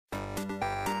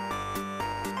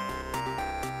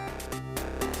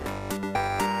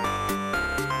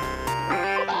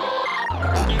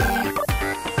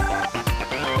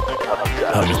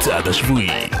המצעד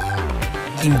השבועי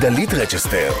עם דלית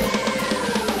רצ'שטר.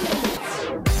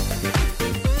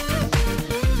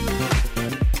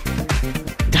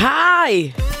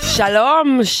 היי,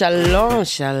 שלום, שלום,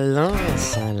 שלום,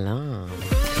 שלום.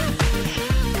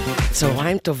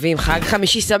 צהריים טובים, חג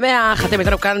חמישי שמח, אתם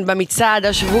איתנו כאן במצעד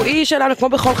השבועי שלנו, כמו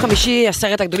בכל חמישי, 10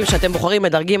 הגדולים שאתם בוחרים,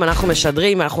 מדרגים, אנחנו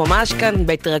משדרים, אנחנו ממש כאן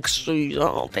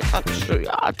בהתרגשויות,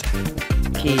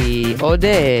 כי עוד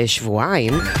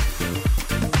שבועיים,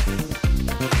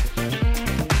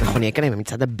 אנחנו נהיה כאן עם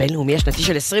המצעד הבינלאומי השנתי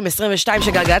של 2022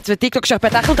 שגלגלצ וטיקטוק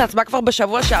שפתחנו את העצמה כבר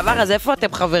בשבוע שעבר, אז איפה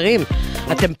אתם חברים?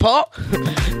 אתם פה?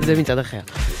 זה מצעד אחר.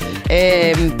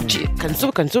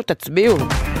 כנסו, תצביעו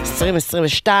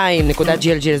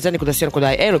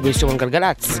 2022.glgz.co.il או ביישומון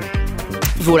גלגלצ.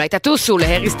 ואולי תטוסו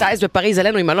להרי סטיילס בפריז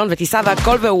אלינו עם מלון וטיסה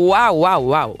והכל ווואו, וואו,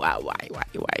 וואו, וואו,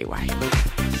 וואי.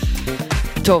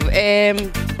 טוב,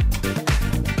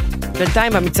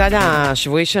 בינתיים במצעד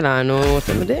השבועי שלנו,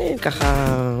 אתם יודעים,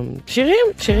 ככה, שירים.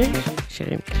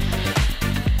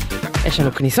 יש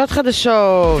לנו כניסות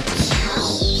חדשות,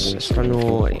 יש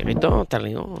לנו ירידות,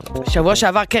 עליות. שבוע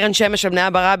שעבר קרן שמש של בני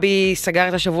ברבי סגר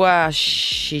את השבוע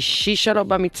השישי שלו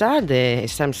במצעד.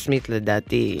 סם סמית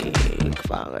לדעתי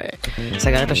כבר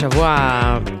סגר את השבוע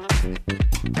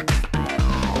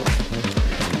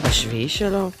השביעי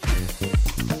שלו.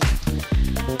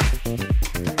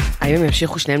 האם הם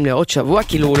ימשיכו שניהם לעוד שבוע?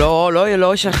 כאילו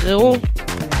לא ישחררו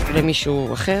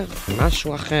למישהו אחר?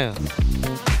 משהו אחר.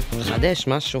 חדש,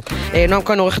 משהו. נועם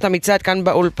כאן עורכת המצעד כאן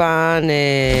באולפן,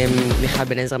 מיכל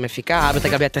בן עזרא מפיקה, אבא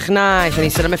תגבי הטכנאי, שאני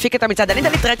סלם מפיק את המצעד, אני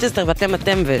דלית רצ'שטר ואתם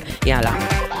ויאללה.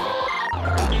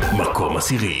 מקום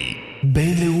עשירי,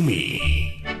 בינלאומי,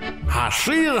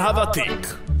 השיר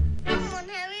הוותיק.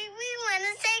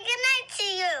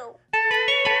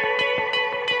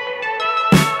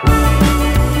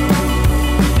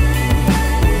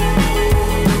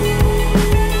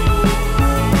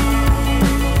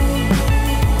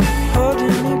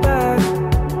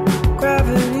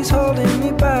 Holding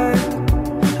me back.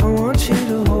 I want you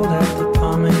to hold out the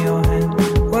palm of your hand.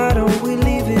 Why don't we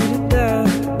leave it at that?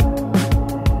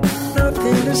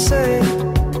 Nothing to say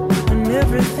when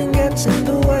everything gets in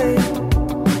the way.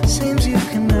 Seems you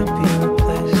cannot be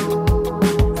replaced,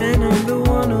 and I'm the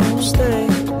one who'll stay.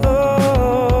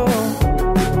 Oh,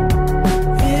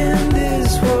 in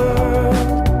this world,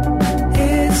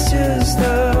 it's just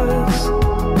us.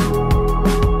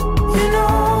 You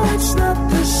know it's not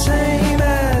the same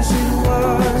as it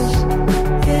was.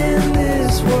 In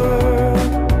this world,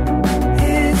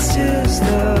 it's just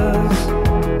us.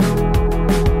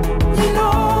 You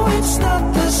know it's not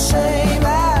the same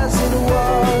as it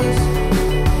was.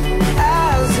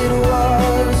 As it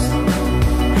was.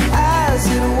 As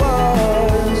it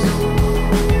was.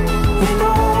 You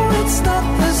know it's not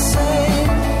the same.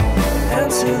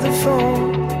 Answer the phone.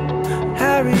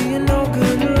 Harry, you're no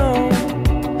good alone.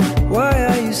 Why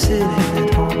are you sitting at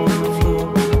home on the floor?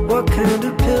 What kind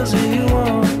of pills are you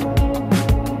on?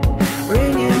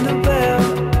 Ringing the bell,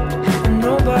 and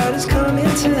nobody's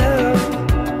coming to help.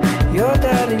 Your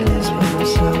daddy lives by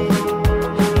himself.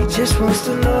 He just wants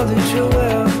to know that you're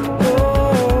well.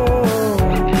 Oh,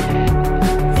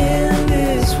 in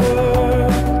this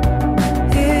world,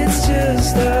 it's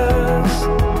just us.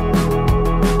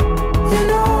 You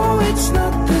know it's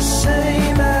not the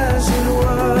same as it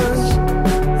was.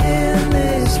 In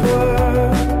this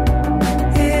world,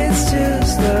 it's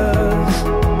just us.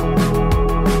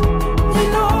 You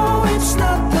know it's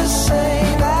not the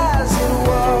same as it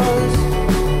was.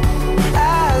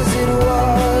 As it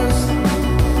was.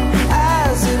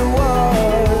 As it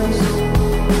was.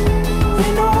 You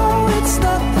know it's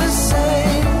not the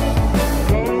same.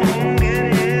 Go home, get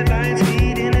headlines,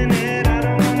 feed internet. I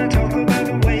don't wanna talk about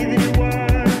the way that it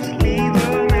was. Leave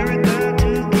America,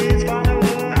 2 kids follow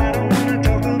her. I don't wanna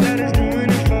talk about us doing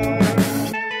it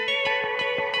first.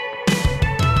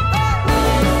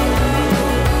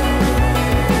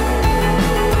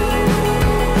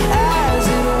 As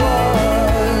it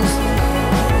was.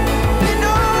 You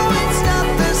know it's not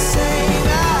the same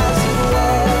as it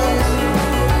was.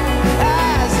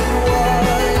 As it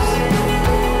was.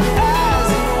 As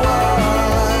it was.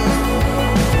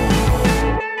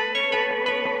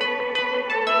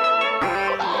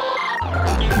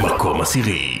 מקום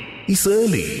עשירי,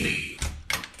 ישראלי.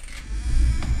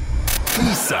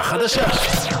 כניסה חדשה.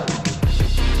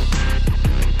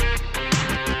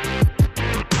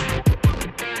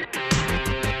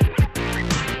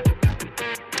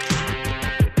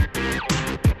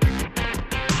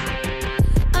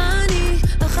 אני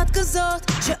אחת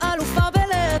כזאת שאלופה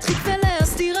בלהדחיק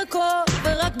ולהסתיר הכל,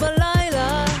 ורק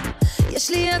בלילה יש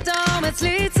לי את האומץ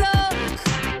לצעוק.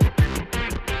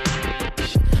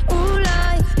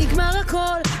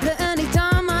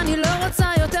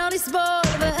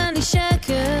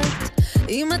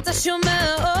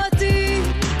 שומע אותי,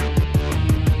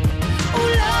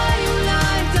 אולי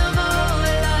תבוא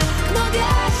אליי כמו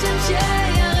גשם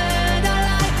שירד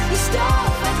עליי,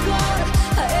 ישטוף את כל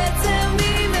העצב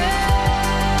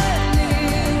ממני.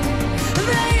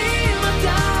 ואם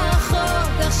אתה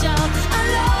רחוק עכשיו,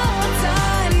 אני לא רוצה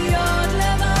להיות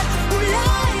לבד,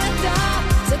 אולי אתה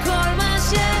זה כל מה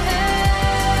שאין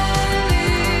לי.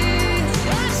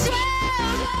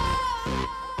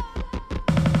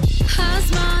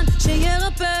 הזמן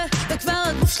שירפא, וכבר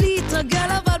הגוף שלי יתרגל,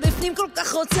 אבל בפנים כל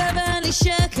כך רוצה ואין לי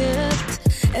שקט,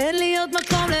 אין לי עוד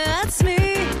מקום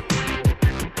לעצמי.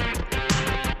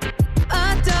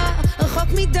 אתה רחוק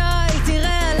מדי,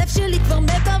 תראה הלב שלי כבר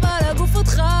מת אבל הגוף עוד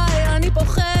חי, אני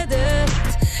פוחדת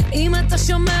אם אתה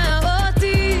שומע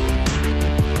אותי,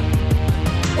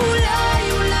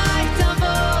 אולי תבוא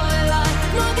אליי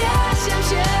כמו גשם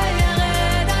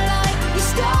שירד עליי,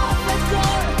 ישטוף את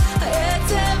כל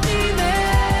העצב ממני.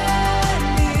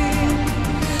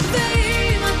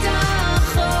 ואם אתה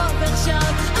רחוק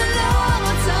עכשיו, אני לא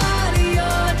רוצה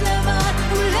להיות לבד,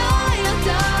 אולי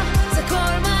אתה זה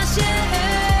כל מה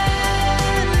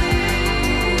שאין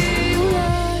לי.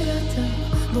 אולי אתה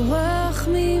בורח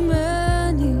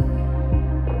ממני,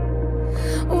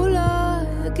 אולי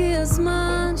הגיע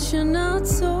הזמן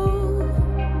שנעצור,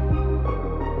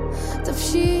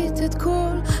 תפשיט את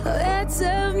כל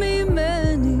העצב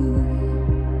ממני,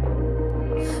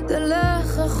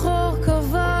 תלך רחוק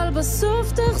אבל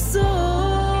בסוף תחזור.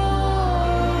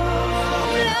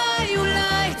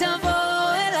 אולי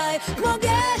תבוא אליי כמו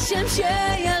גשם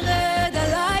שירד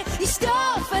עליי,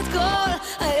 ישטוף את כל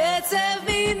העצב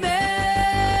ממני.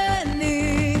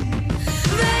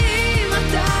 ואם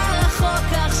אתה רחוק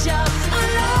עכשיו,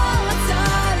 אני לא רוצה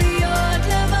להיות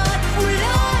לבד,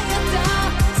 אולי אתה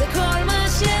זה כל מה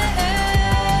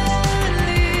שאין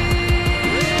לי.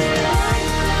 אולי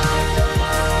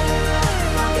תבוא אליי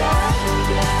כמו גשם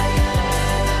שירד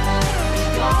עליי,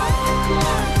 ישטוף את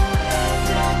כל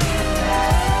העצב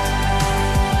ממני.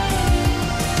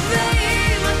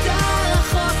 ואם אתה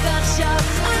רחוק עכשיו,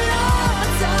 אני לא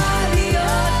רוצה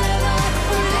להיות לבד,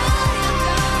 אולי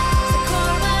אתה זה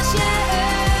כל מה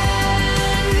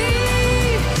שאין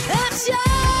לי עכשיו.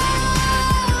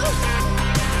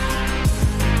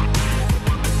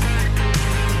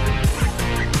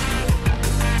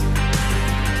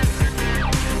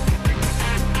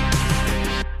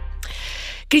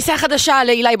 כניסה חדשה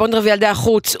לאילי בונדר וילדי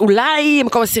החוץ, אולי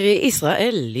מקום עשירי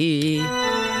ישראלי.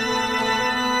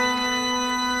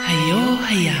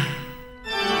 היה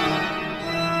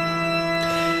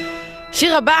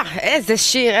שיר הבא, איזה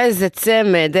שיר, איזה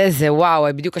צמד, איזה וואו,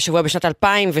 בדיוק השבוע בשנת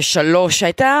 2003,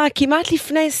 הייתה כמעט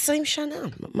לפני 20 שנה,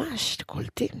 ממש,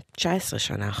 קולטים, 19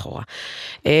 שנה אחורה.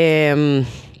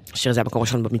 השיר זה המקום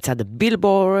ראשון במצעד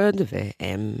הבילבורד,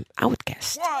 והם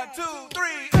Outcast. 1, 2,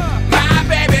 3, My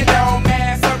baby don't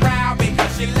mess around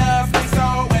because she loves me so,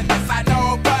 and this I know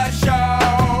for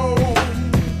sure.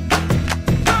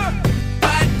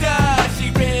 But does she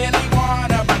really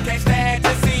wanna, but can't stand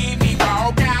to see me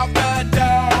walk out the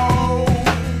door?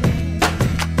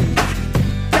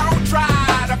 Don't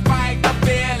try to fight the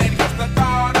feeling, 'cause the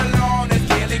thought alone is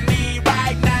killing me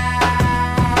right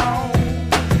now.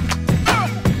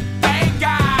 Thank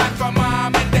God for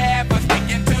mom and dad for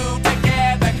sticking two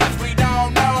together, 'cause we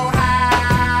don't know how.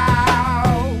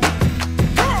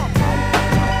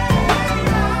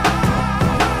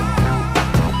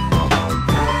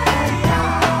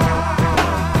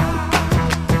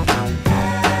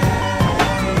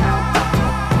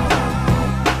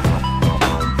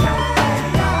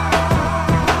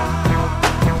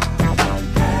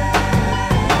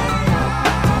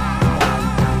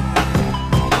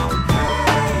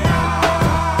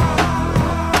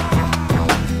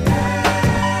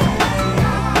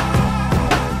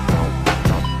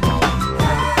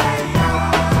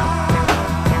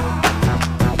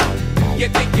 You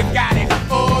think you got it,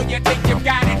 oh, you think you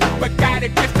got it, but got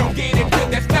it, just don't get it till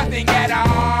there's nothing at all.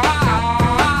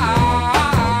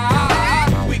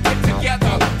 We get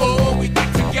together, oh, we get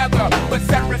together, but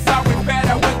separate's always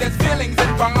better when there's feelings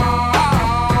involved.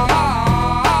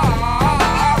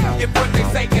 If what they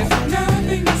say is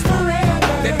nothing is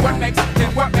forever, then what makes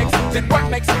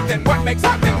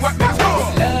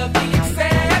love the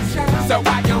exception? So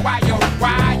why yo,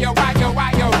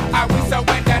 are we so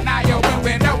in denial when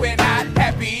we know we're not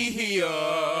happy here?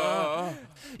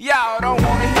 Y'all don't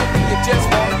wanna hear me, you just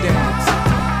wanna dance.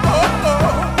 Oh, oh.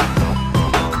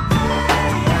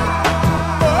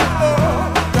 Oh, oh.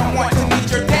 Don't want to meet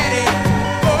your daddy.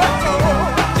 Oh, oh.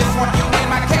 Just want you in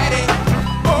my caddy.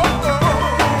 Oh, oh.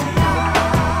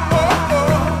 Oh,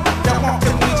 oh. Don't want to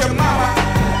meet your mama.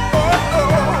 Oh, oh.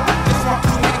 Just want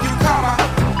to make you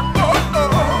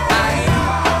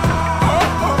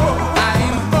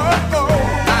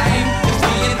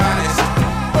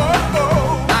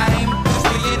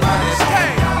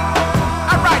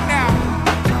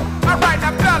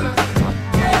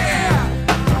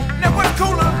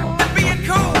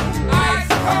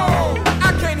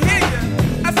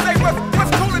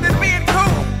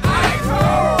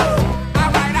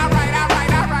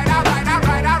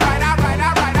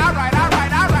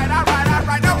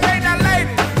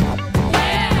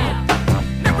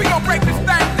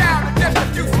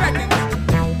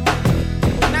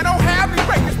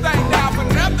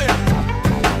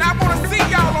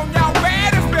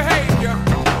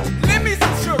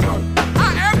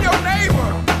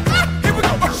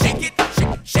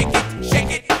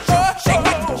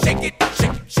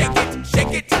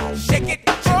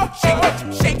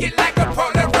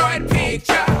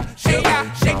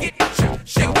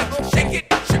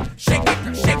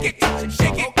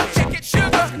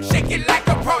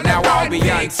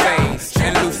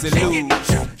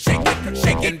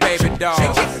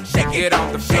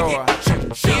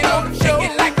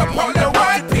shake it like a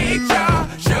Polaroid picture.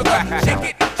 Sugar, shake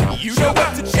it, sugar,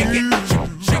 shake it,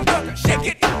 sugar, shake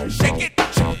it, shake it,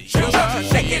 sugar,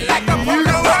 shake it like a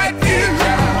Polaroid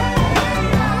picture.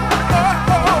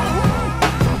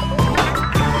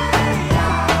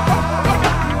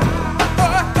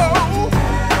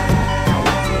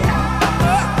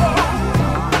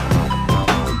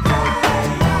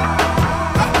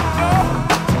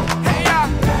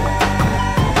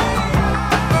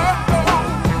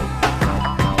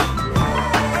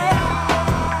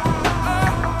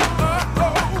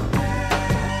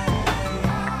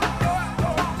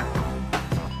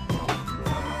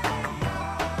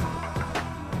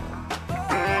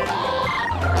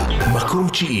 מקום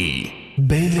תשיעי,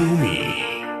 בינלאומי.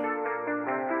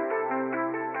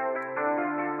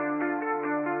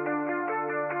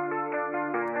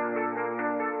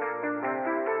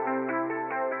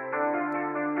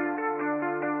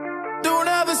 Don't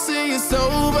ever say it's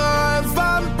over if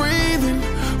I'm breathing.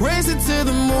 Racing to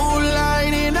the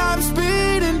moonlight and I'm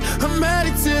speeding. I'm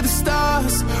headed to the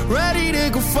stars, ready to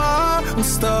go far and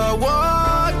start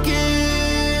walking.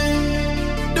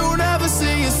 Don't ever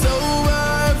say it's over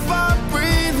if I'm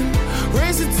breathing.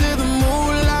 Racing to the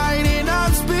moonlight and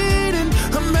I'm speeding.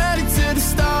 I'm headed to the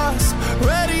stars,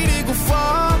 ready to go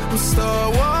far and start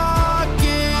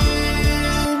walking.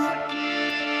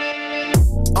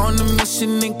 On a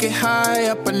mission and get high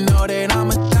up, I know that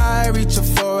I'ma die. Reaching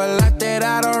for a lot that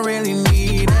I don't really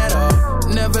need at all.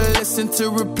 Never listen to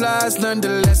replies, learn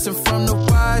the lesson from the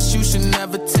wise. You should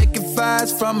never take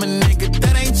advice from a nigga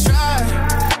that ain't tried.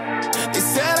 They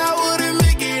said I wouldn't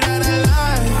make it out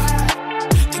alive.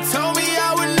 They told me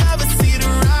I would never see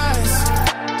the rise.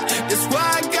 That's why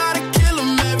I gotta kill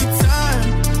them every time.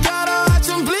 Gotta watch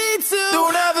them bleed too.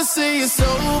 Don't ever say it's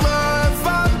over if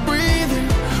I'm breathing.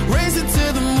 Racing to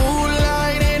the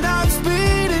moonlight and I'm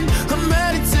speeding. I'm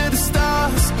headed to the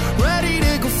stars, ready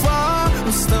to go far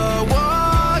and start walking.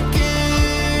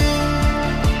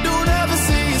 Don't ever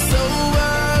say it's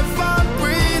over if I'm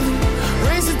breathing.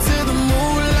 Racing to the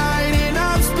moonlight and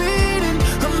I'm speeding.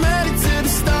 I'm headed to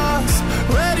the stars,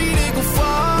 ready to go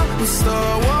far and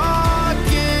start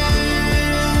walking.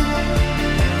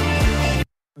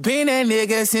 Been that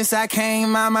nigga since I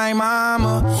came out my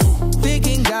mama.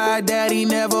 Thinking God that he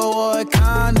never wore a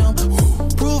condom.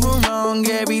 Prove him wrong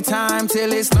every time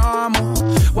till it's normal.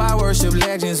 Why worship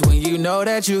legends when you know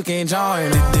that you can join?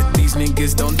 These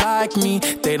niggas don't like me,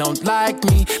 they don't like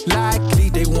me. Likely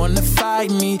they wanna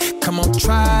fight me. Come on,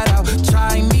 try it out,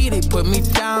 try me. They put me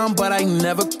down, but I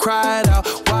never cried out.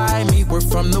 Why me? We're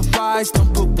from the wise.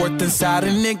 Don't put worth inside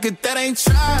a nigga that ain't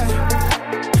tried.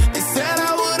 They said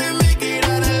I wouldn't make it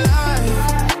out alive.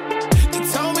 They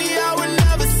told me I would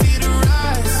never see the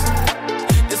rise.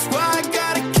 That's why I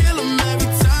gotta kill them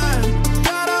every time.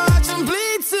 Gotta watch them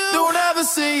bleed too. Don't ever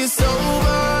say it's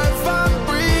over if I'm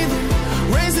breathing.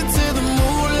 Racing to the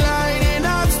moonlight and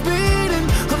I'm speeding.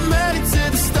 I'm headed to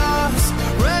the stars,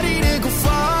 ready to go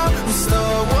far and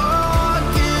start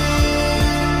walking.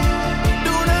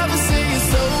 Don't ever say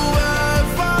it's over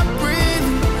if I'm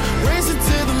breathing. Racing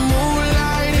to the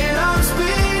moonlight and I'm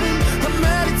speeding. I'm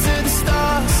headed to the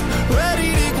stars, ready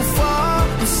to go far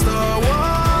and start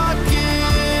walking.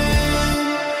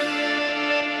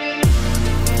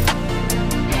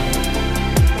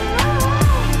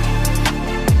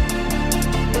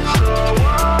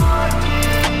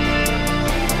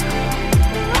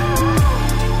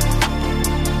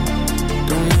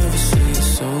 Don't ever say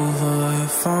it's over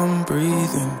if I'm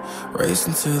breathing.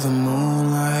 Racing to the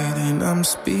moonlight and I'm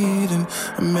speeding.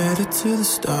 I'm headed to the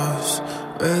stars,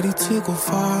 ready to go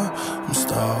far and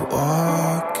start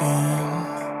walking.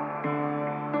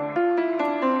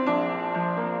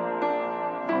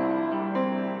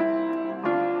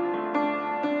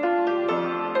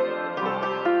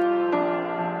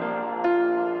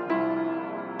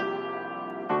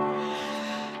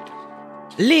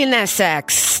 ליל נס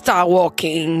אקס, סטאר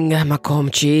ווקינג, מקום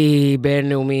תשיעי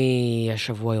בינלאומי.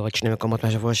 השבוע יורד 2 מקומות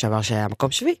מהשבוע שעבר שהיה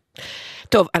מקום שביעי.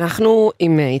 טוב, אנחנו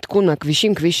עם עדכון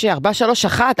מהכבישים, כביש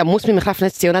 431, עמוס ממחלף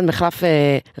נס ציונה עד מחלף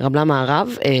רמלה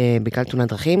מערב, בגלל תאונת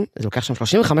דרכים, זה לוקח שם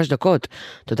 35 דקות.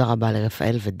 תודה רבה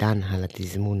לרפאל ודן על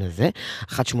התזמון הזה.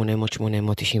 1-800-891-8,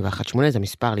 זה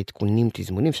מספר לעדכונים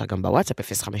תזמונים, אפשר גם בוואטסאפ,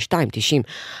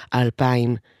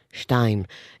 052-90-2002.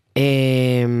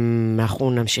 אנחנו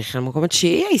נמשיך למקום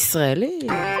התשיעי הישראלי.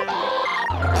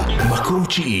 מקום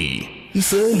תשיעי,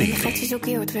 ישראלי. חצי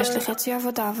זוגיות ויש לי חצי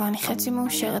עבודה, ואני חצי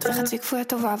מאושרת וחצי כפויה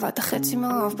טובה, ואתה חצי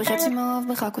מאוהב בי, חצי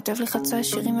מאוהב בך, כותב לי חצי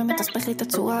שירים ומתסבך לי את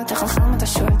הצורה. אתה חכם, אתה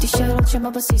שואל אותי שאלות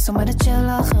שבבסיס עומדת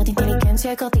שאלה אחרת.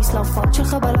 אינטליגנציה היא כרטיס להופעות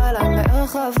שלך בלילה, עם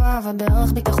בערך אהבה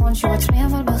ובערך ביטחון שהוא עצמי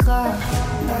אבל בך.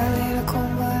 בא לי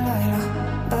לקום בלילה,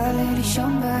 בא לי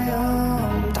לישון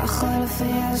ביום, תחל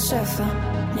לפי הספר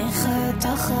נחיה את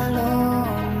החלום.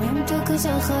 אם אתה כזה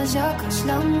חזק, אז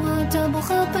למה אתה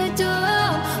בוחר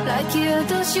פתאום? אולי כי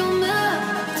אתה שומע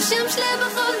את השם שלי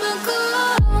בכל מקום.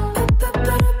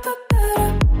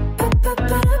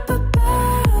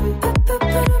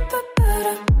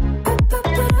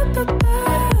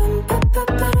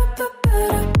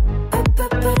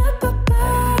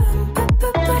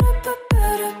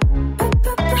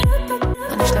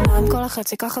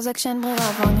 חצי ככה זה כשאין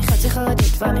ברירה, ואני חצי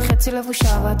חרדית ואני חצי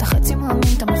לבושה, ואתה חצי מאמין,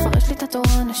 אתה מפרש לי את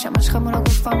התורה, נשמה שלך מול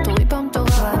הגוף פעם תורי פעם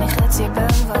תורה. ואני חצי בן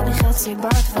ואני חצי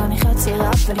בת ואני חצי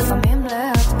רב, ולפעמים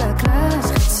לאט בקלאס,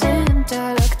 חצי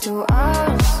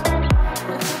אינטלקטואלס.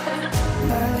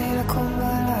 בא לי לקום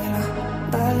בלילה,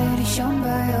 בא לי לישון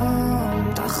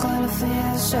ביום, תחל לפי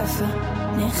הספר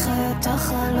נחיה את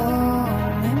החלום.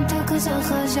 אם אתה כזה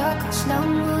חזק, אז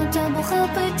למה אתה בוחר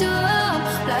פתאום?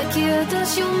 אולי כי אתה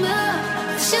שומע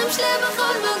את השם שלי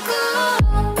בכל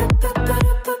מקום.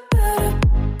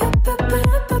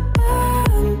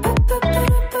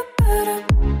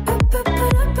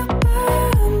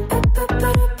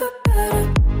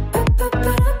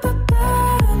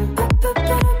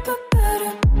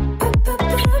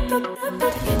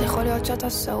 תגיד, יכול להיות שאתה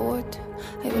שרוט,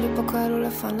 היו לי פה כאלו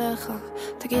לפניך.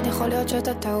 תגיד, יכול להיות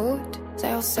שאתה טעות,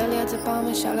 זה עושה לי את זה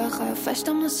פעם משלך. יפה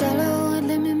שאתה מנסה להוריד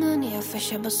לי ממני, יפה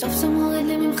שבסוף זה מוריד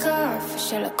לי ממך, יפה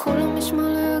שלכולם יש מה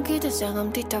להגיד, אז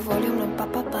הרמתי את הווליום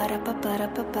לפאפה פארה פארה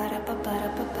פארה פארה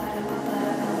פארה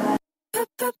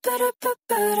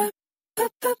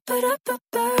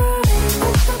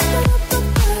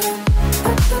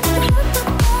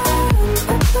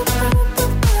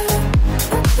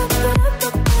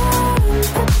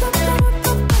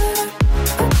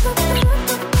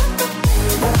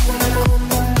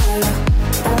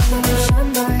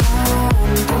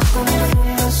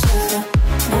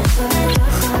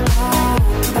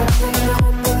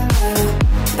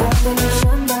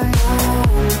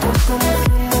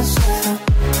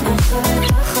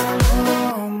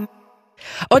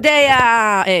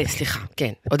אודיה,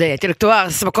 אודיה,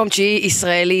 אינטלקטואלס, מקום 9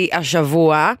 ישראלי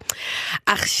השבוע.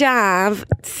 עכשיו,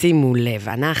 שימו לב,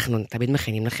 אנחנו תמיד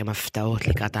מכינים לכם הפתעות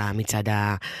לקראת המצעד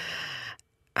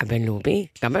הבינלאומי,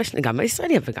 גם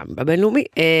בישראלי וגם בבינלאומי,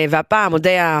 והפעם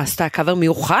אודיה עשתה קאבר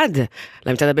מיוחד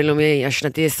למצעד הבינלאומי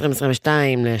השנתי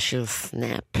 2022 לשיר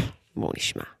סנאפ. בואו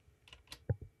נשמע.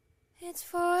 It's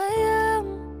 4 a.m.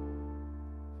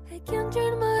 I can't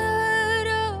turn my head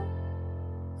up.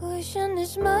 Wishing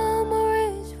these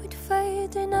memories would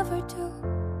fade, they never do.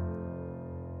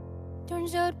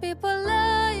 Turns out people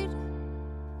lied.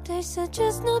 They said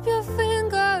just snap your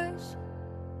fingers,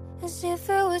 as if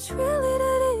it was really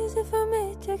that easy for me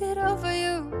to get over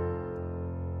you.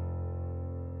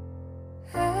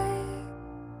 I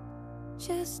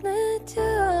just need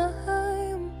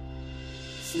time.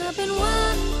 Snapping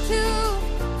 1, 2,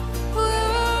 where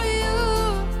are you?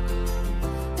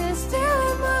 It's still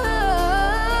in my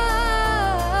heart.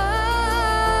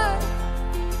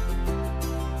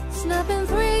 Snapping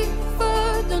 3,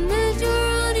 4, don't need you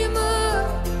anymore.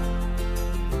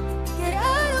 Get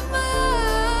out of my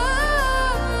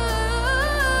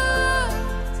heart,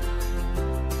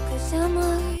 'cause I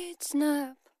might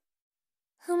snap.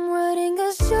 I'm writing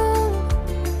a song,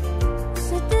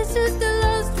 so this is the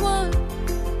last one.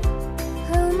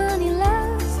 How many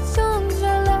last songs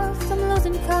are left? I'm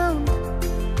losing count.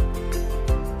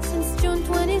 Since June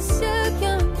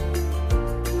 22nd,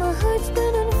 my heart's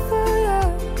been on fire.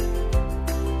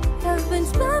 I've been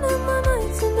spending my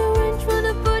nights in the rain trying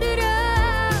to put it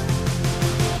out.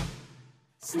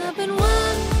 Snapping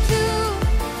 1, 2,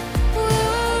 where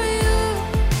are you?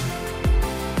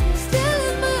 You're still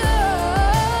in my heart.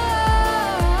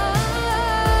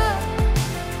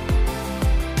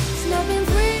 Snapping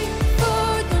 3,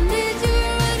 4, don't need you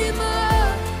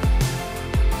anymore.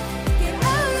 Get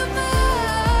out of my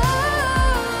heart.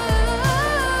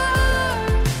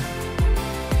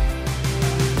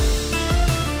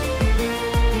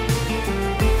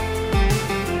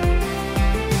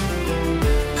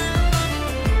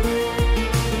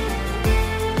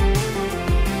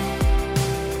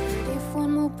 If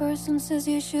one more person says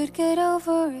you should get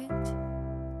over it,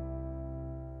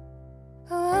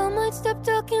 oh, I might stop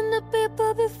talking to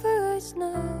people before I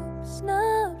snap,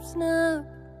 snap, snap.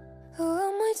 Oh, I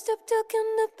might stop talking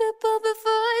to people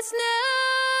before I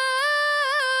snap.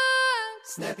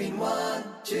 Snapping 1,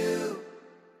 2.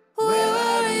 Where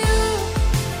are you?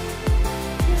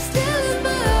 You're still in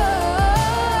my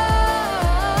heart.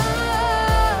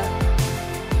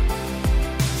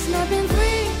 Snapping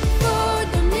 3, 4.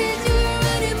 Don't need you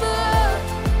anymore.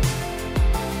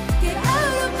 Get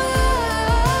out of my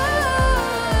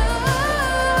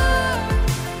heart.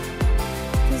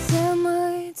 'Cause I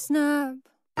might snap.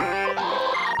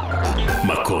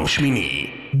 מקום שמיני,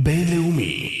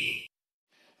 בינלאומי.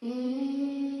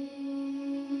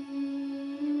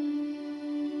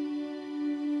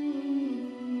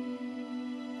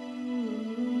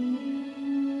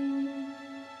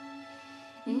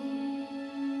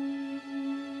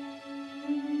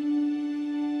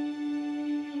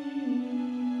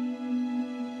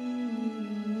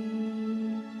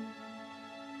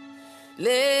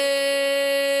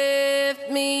 Lift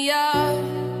me up,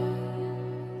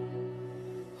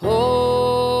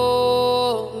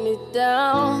 hold me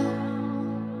down,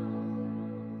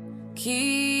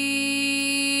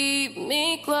 keep me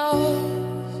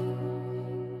close,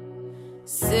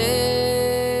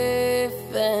 safe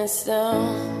and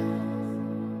sound.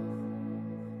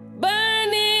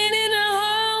 Burning in a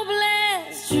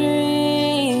hopeless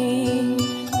dream.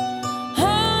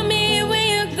 Hold me when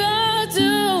you go to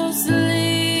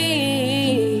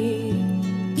sleep.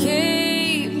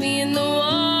 Keep me in the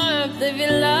warmth of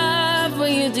your love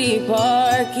when you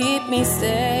depart. Keep me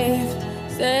safe,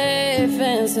 safe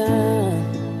and sound.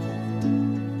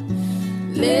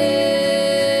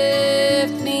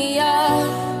 Lift me up,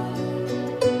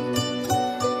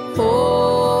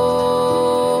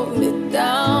 hold me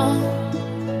down,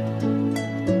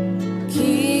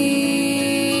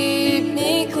 keep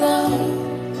me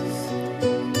close,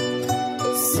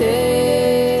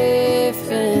 safe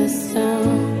and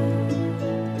sound.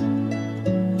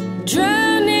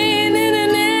 Drowning in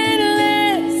an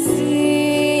endless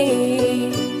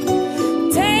sea.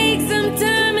 Take some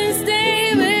time and stay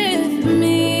with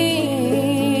me.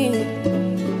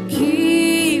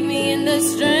 Keep me in the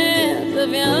strength of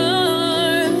your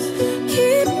arms.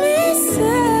 Keep me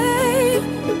safe,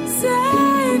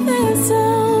 safe and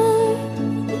sound.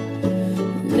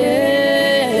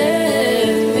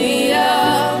 Lift me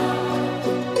up,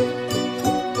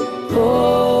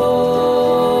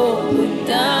 hold me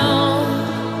down,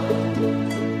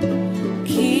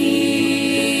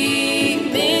 keep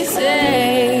me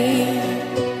safe,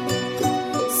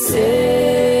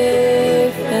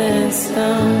 safe and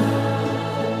sound.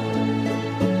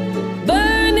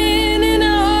 Burning in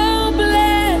a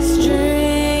hopeless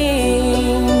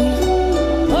dream.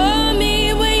 Hold me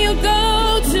when you go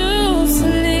to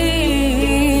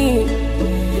sleep.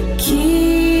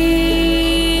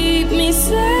 Keep me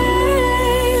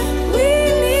safe. We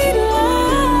need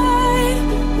light.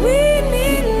 We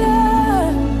need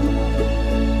love.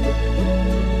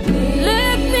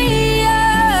 Lift me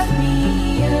up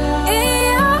in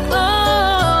your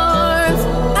arms.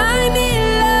 I need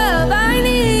love. I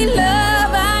need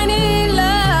love. I need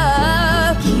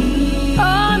love.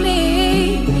 Hold me.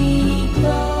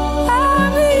 Hold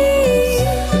me.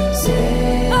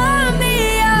 Hold me.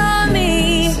 Hold me.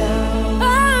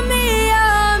 Hold me.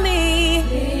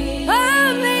 Hold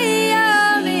me. Hold me.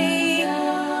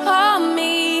 Hold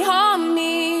me. Hold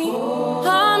me.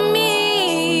 Hold me.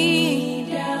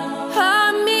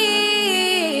 Hold me.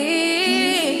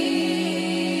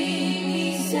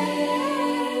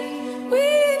 We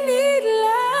need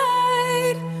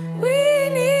light. We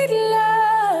need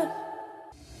love.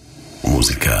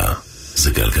 מוזיקה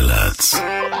זה גלגלצ.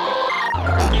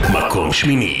 מקום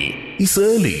שמיני,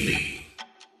 ישראלי.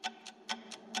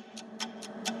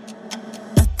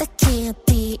 לא תכיר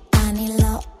אותי, אני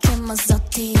לא כמו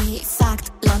זאתי.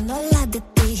 פאקט, לא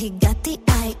נולדתי, הגעתי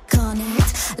אייקונית.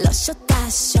 לא שותה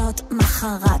שוט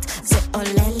מחרת, זה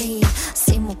עולה לי.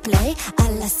 שימו פליי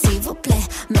על הסיבו פליי,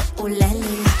 מעולה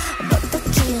לי. בוא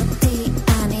תכיר אותי,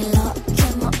 אני לא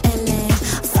כמו אלה.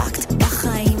 פאקט,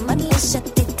 בחיים אני לא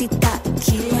שתיתי את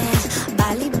הקילה. בא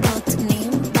לי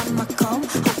בוטנים במקום,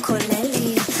 הוא כולל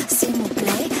לי. שימו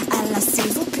פליי על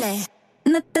הסיבו פליי.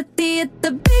 נתתי את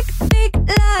הביג ביג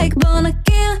לייק, בוא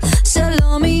נכיר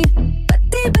שלומי.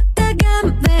 באתי בתגם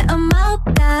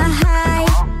ואמרת היי.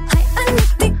 היי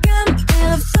עניתי גם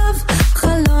ערב טוב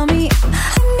חלומי.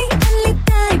 אני אין לי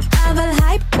טייפ אבל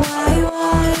הייפ וואי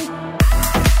וואי.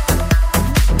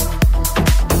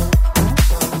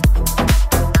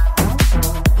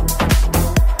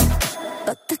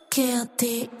 לא תכיר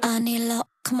אותי, אני לא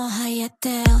כמו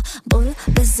היתר. בול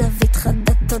בזווית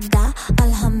חדה, תודה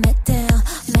על המטר.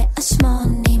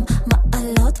 180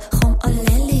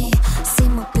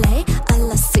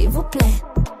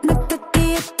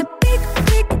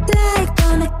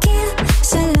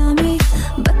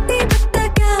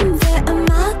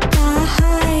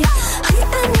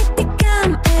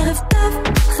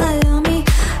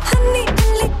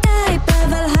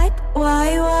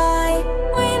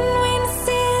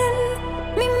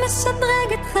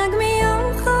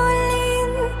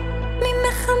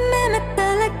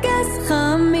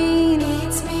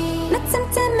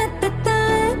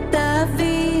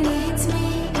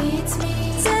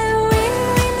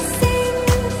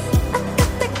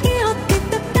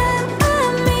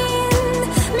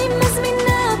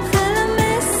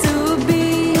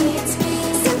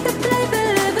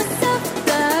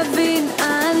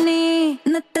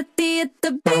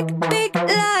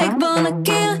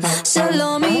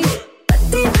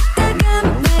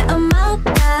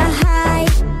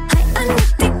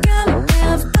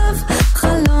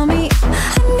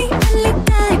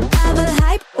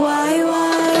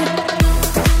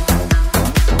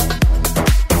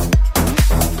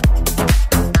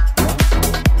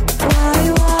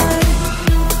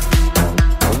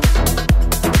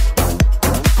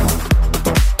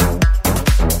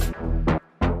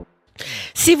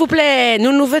 סיבופלה,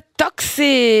 נונו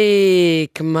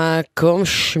וטוקסיק, מקום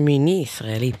שמיני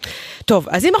ישראלי. טוב,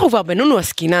 אז אם אנחנו כבר בנונו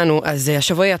עסקיננו, אז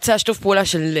השבוע יצא שיתוף פעולה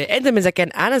של עדן מזקן,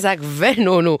 אנה זק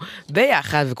ונונו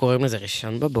ביחד, וקוראים לזה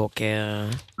ראשון בבוקר.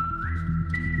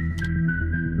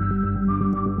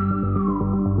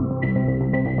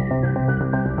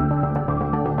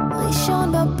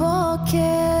 ראשון בבוקר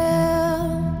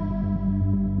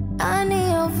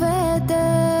אני עובדת,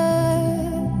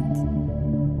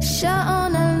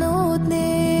 שעון על נודניק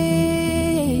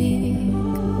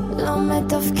לא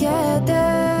מתפקדת.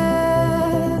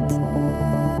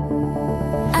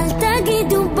 אל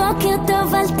תגידו בוקר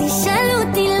טוב, אל תשאלו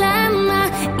אותי למה.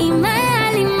 אם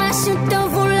היה לי משהו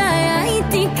טוב אולי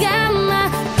הייתי קמה.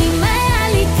 אם היה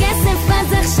לי כסף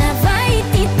אז עכשיו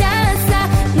הייתי טסה.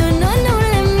 נו נו נו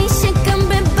למי שקם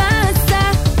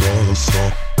בבאסה.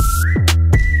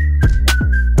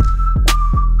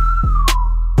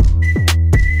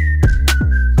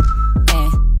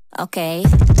 אוקיי,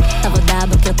 עבודה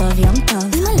בוקר טוב יום טוב,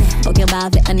 בוקר בא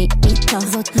ואני איתו,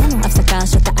 הפסקה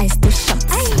שותה אייס דושות,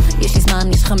 יש לי זמן,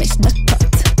 יש 5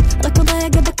 דקות, רקוד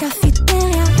רגע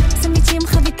בקפיטריה, סנדוויצ'ים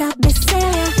חביתה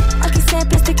בסריה, על כיסא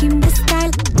פלסטיקים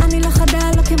בסטייל, אני לא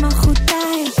חדה לא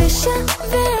כמלכותיי,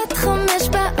 ושבת 5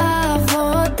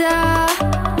 בעבודה,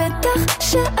 בטח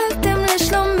שאלתם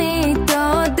לשלומי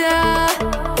תודה,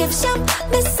 כיף שם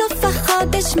בסוף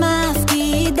החודש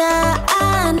מפקידה,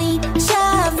 אני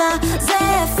שווה, זה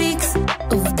פיקס,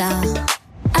 עובדה.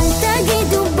 אל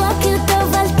תגידו בוקר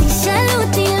טוב, אל תשאלו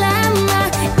אותי למה.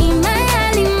 אם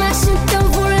היה לי משהו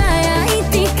טוב אולי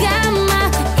הייתי קמה.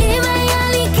 אם היה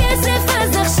לי כסף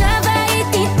אז עכשיו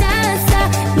הייתי טסה.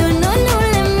 נו נו נו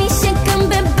למי שקם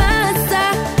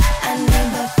בבאסה. אני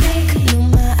בפיק, נו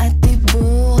מה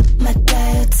הדיבור?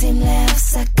 מתי יוצאים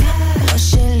להפסקה?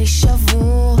 ראש שלי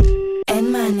שבור,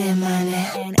 אין מענה מענה.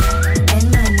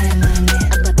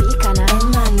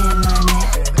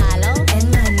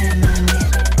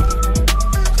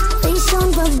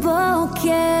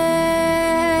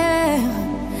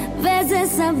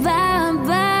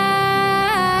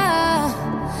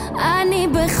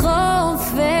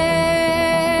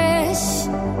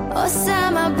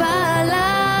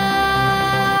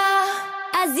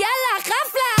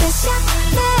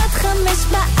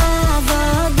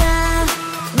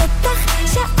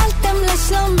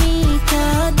 שלומי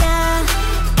תודה,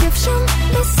 כיף שם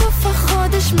בסוף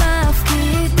החודש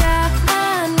מפקידה,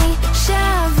 אני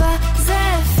שווה, זה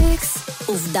פיקס,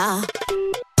 עובדה.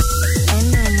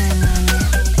 אין מענה מענה,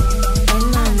 אין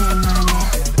מענה מענה,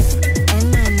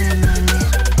 אין מענה מענה.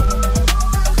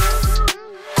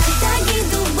 אל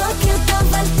תגידו בוקר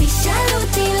טוב, אל תשאלו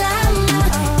אותי למה.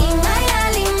 אם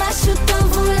היה לי משהו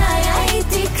טוב אולי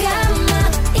הייתי קמה.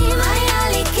 אם היה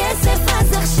לי כסף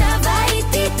אז עכשיו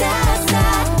הייתי טסה.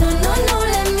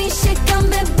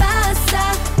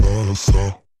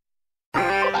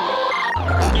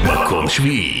 מקום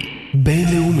שביעי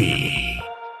בינלאומי.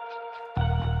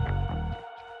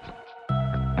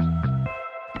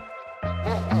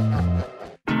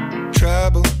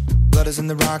 Trouble, blood is in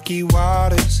the rocky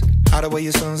waters. Hide away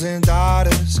your sons and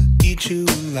daughters, eat you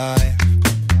alive.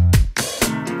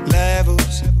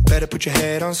 Levels, better put your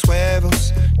head on swivels.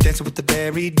 Dancing with the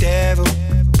very devil,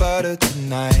 butter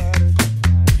tonight.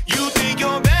 You think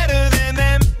you're better than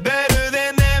them, better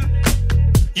than them.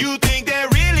 You think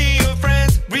they're really your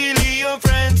friends, really your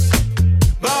friends.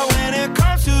 But when it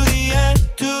comes to the end,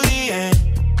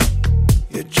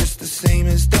 you're just the same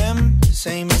as them,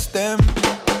 same as them.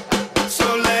 So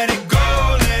let it go,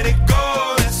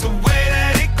 that's the way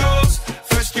that it goes.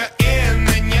 First you're in,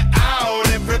 then you're out,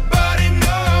 everybody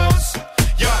knows.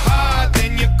 You're hot,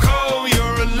 then you're cold,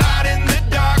 you're a lot in the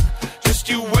dark. Just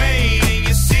you wait and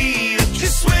you see that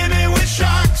you're swimming with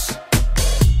sharks.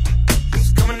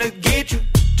 He's coming to get you,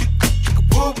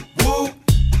 whoop, whoop.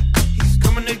 He's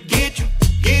coming to get you,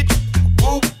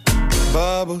 whoop.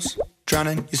 Bubbles,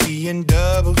 drowning, you're seeing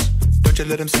doubles. Don't you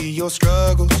let him see your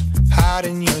struggles,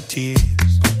 hiding your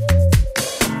tears.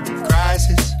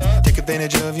 Crisis, take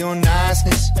advantage of your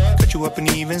niceness. Cut you up in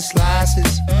even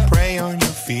slices, prey on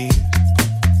your fears.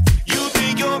 You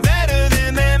think you're better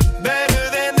than them, better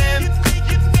than them.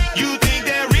 You think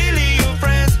they're really your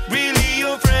friends, really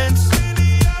your friends.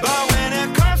 But when it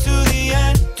comes to the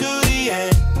end,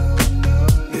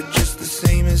 you're just the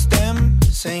same as them,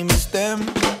 same as them.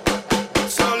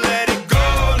 So let it go,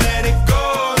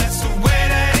 that's the way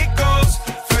that it goes.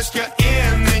 First you're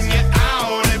in, then you're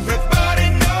out, everybody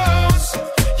knows.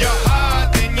 You're hot,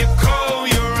 then you're cold,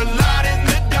 you're a lot in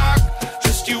the dark.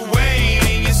 Just you wait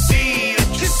and you see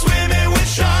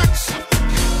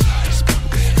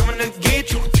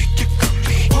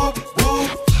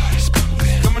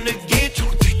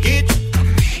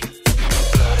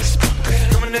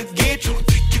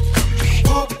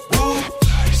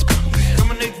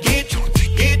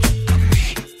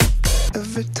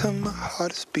time my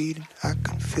heart is beating, I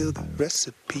can feel the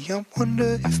recipe. I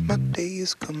wonder if my day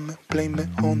is coming, blame it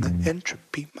on the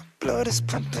entropy. My blood is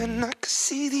pumping, I can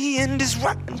see the end is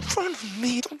right in front of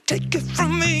me. Don't take it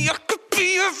from me, I could be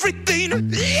everything,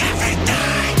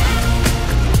 everything.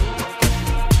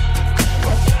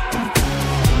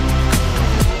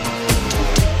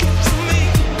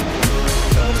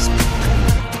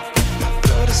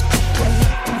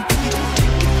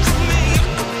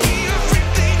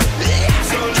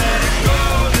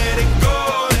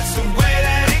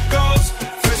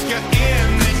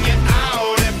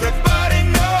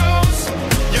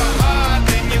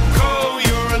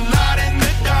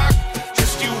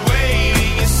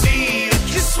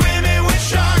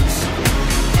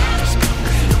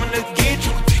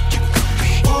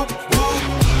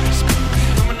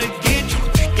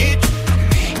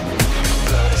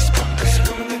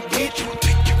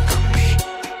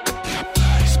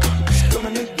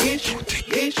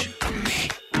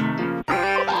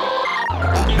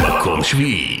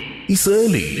 השבועי,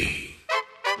 ישראלי.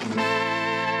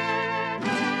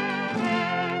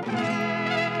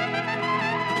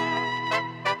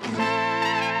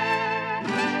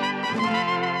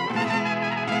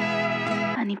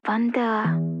 אני פנתרה,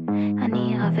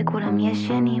 אני ערה וכולם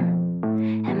ישנים.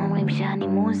 הם אומרים שאני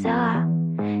מוזרה,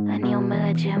 אני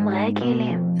אומרת שהם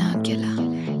רגילים. נגלה,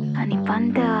 אני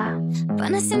פנתרה.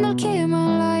 פנסים דולקים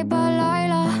עליי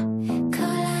בלילה,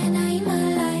 כל העיניים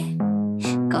עליי,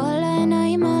 כל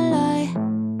העיניים עליי.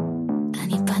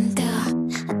 אני פנתרה,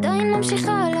 עדיין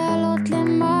ממשיכה לעלות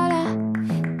למעלה.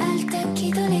 אל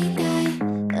תגידו לי די,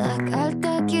 רק אל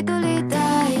תגידו לי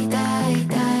די, די,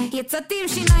 די. יצאתי עם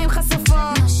שיניים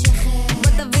חשופות, נושכת,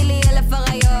 בוא תביא לי 1000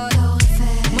 אריות,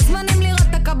 טורפת, מוזמנים לראות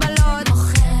את הקבלות,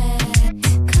 מוכרת,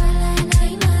 כל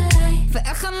העיניים עליי.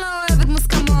 ואיך אני לא אוהבת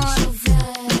מוסכמות,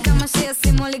 שוברת, וכמה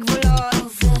שישימו לי גבולות,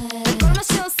 עוברת, וכל מה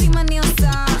שעושים אני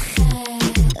עושה,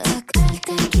 אחרת, רק אל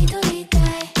תגידו לי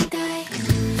די, די.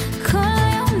 כל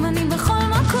היום אני בכל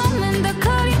מקום, אין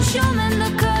דקה לנשום, אין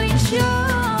דקה לנשום.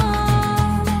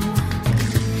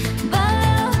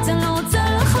 בלילות אני לא רוצה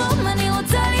לחלום, אני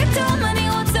רוצה לטום, אני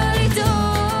רוצה לטום.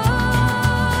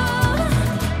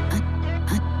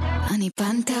 אני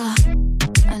פנתרה,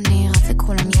 אני רב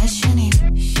וכולם ישנים.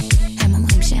 הם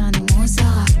אומרים שאני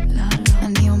מוזרה,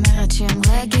 אני אומרת שהם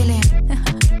רגילים.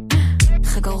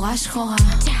 חגורה שחורה,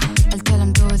 אל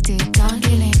תלמדו אותי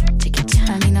תרגילים.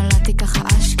 אני נולדתי ככה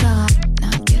אשכרה,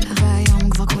 והיום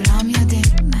כבר כולם יודעים,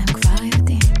 מה הם כבר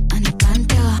יודעים. אני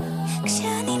פנתרה,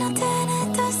 כשאני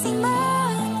נותנת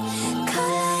הסימן,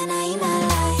 כל העיניים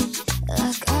עליי,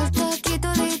 רק אל תגידו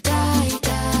לי די,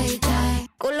 די, די.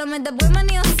 כולם מדברים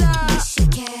אני עושה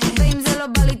שקט, ואם זה לא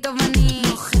בא לי טוב אני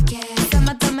מוחקת,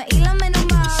 שמה את המעיל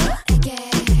המנומר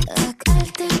שואגת, רק אל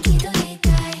תגידו לי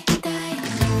די, די.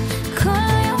 כל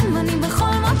היום אני בכל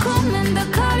מקום, אין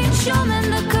דקה לנשום, אין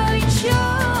דקה לנשום.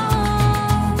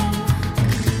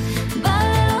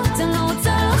 בלילות אני לא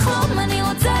רוצה לחלום, אני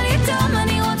רוצה לטום,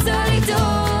 אני רוצה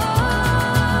לטום.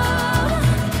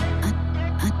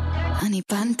 אני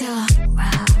פנתרה,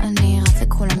 אני רב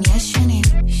וכולם ישנים.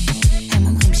 הם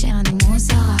אומרים שאני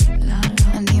מוזרה,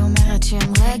 אני אומרת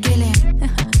שהם רגילים.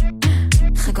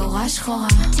 חגורה שחורה,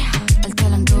 אל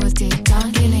תלמדו אותי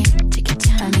תרגילים.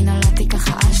 אני נולדתי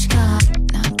ככה אשכרה,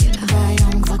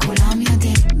 והיום כבר כולם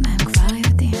יודעים, מה הם כבר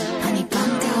יודעים. אני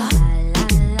פנתרה,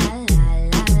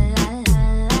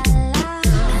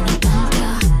 אני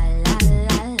פנתרה,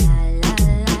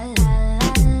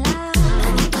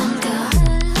 אני פנתרה,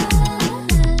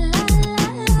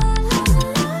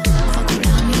 כבר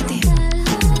כולם יודעים.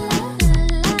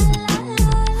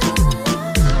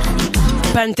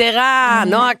 פנתרה,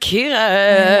 נועה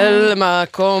קירל,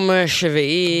 מקום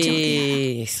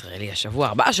שביעי, ישראלי השבוע,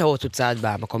 4 שעות הוצעד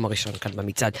במקום הראשון כאן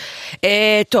במצעד.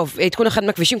 טוב, עדכון אחד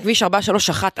מהכבישים, כביש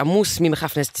 431 עמוס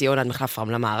ממחלף נס ציון עד מחלף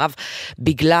רמלה מערב,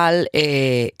 בגלל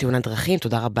תאונת דרכים.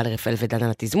 תודה רבה לרפאל ודן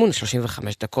על התזמון,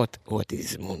 35 דקות הוא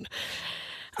התזמון.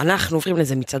 אנחנו עוברים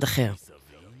לזה מצד אחר.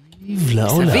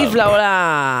 סביב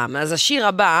לעולם. אז השיר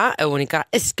הבא, הוא נקרא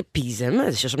אסקפיזם,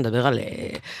 זה שיר שמדבר על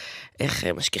איך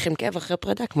משכיחים כאב אחרי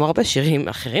פרידה, כמו הרבה שירים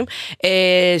אחרים.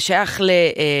 שייך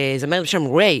לזמרת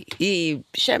בשם ריי, היא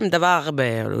שם דבר,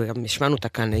 גם השמענו אותה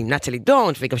כאן עם נצלי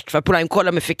דונט, והיא גם שתפה פעולה עם כל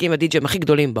המפיקים הדי-ג'ים הכי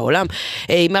גדולים בעולם.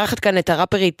 היא מארחת כאן את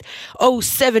הראפרית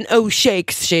 070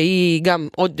 שייקס, שהיא גם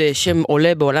עוד שם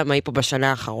עולה בעולם ההיפו בשנה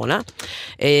האחרונה.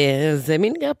 זה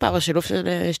מין פער השילוב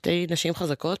של שתי נשים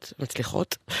חזקות,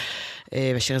 מצליחות.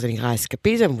 והשיר הזה נקרא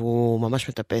אסקפיזם, והוא ממש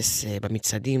מטפס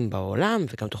במצעדים בעולם,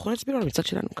 וגם תוכלו להצביע לו למצעד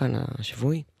שלנו כאן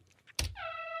השבועי.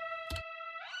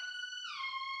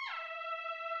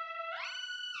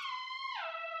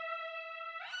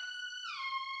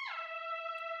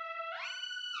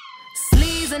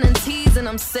 squeezing and teasing,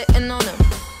 I'm sitting on him.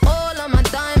 All of my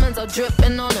diamonds are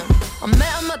dripping on him. I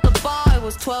met him at the bar, I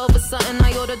was 12 or something.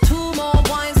 I ordered 2 more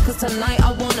wines, cause tonight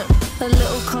I want him. A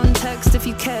little context if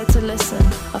you care to listen.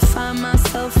 I find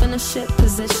myself in a shit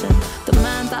position. The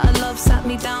man that I love sat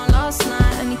me down last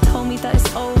night and he told me that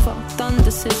it's over, done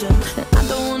decision. And I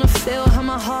don't wanna feel how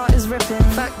my heart is ripping.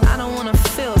 In fact, I don't wanna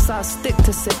feel, so I stick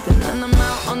to sipping. And I'm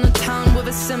out on the town with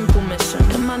a simple mission.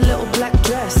 In my little black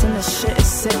dress and the shit is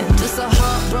sitting. Just a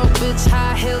heartbroken bitch,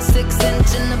 high heel,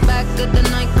 6-inch in the back of the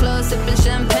nightclub, sipping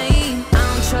champagne. I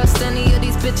don't trust any of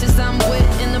these bitches I'm with.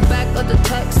 In the back of the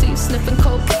taxi, sniffing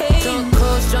cocaine. Drunk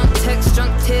calls, drunk texts,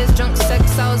 drunk tears, drunk sex.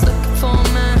 I was looking for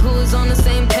a man who was on the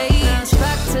same page.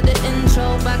 Back to the intro,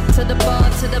 back to the bar,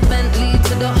 to the Bentley,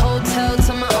 to the hotel,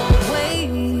 to my old way.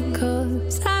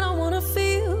 Cause I don't wanna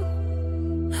feel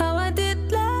how I did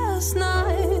last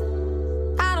night.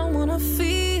 I don't wanna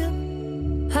feel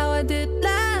how I did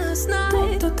last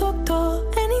night. Doctor,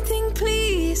 anything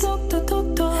please.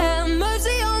 Doctor, have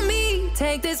mercy on me.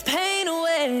 Take this pain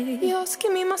away. You're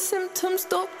asking me my symptoms,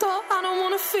 doctor. I don't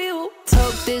wanna feel.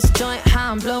 Took this joint,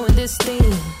 how I'm blowing this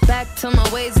steam. Back to my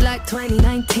ways like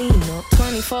 2019. Or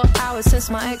 24 hours since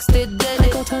my ex did dead. I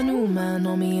got a new man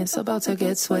on me, it's about to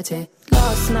get sweaty.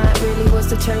 Last night really was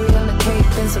the cherry on the cake.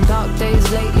 Been some dark days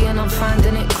lately and I'm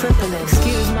finding it crippling.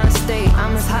 Excuse my state,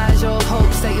 I'm as high as your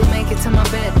hopes that you'll make it to my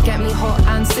bed. Get me hot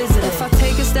and sizzling. If I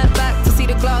take a step back to see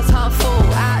the glass half full,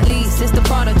 at least it's the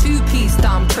Prada 2-piece that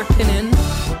I'm tripping in.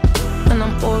 And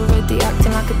I'm already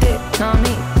acting like a dick, know what I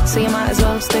mean? So you might as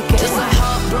well stick it. Just a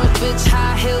heartbroken bitch,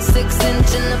 high heel,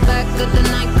 6-inch in the back of the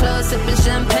nightclub, sipping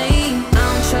champagne. I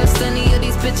don't trust any of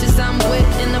these bitches I'm with.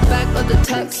 In the back of the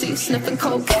taxi, sniffing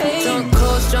cocaine. Drunk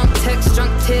calls, drunk texts,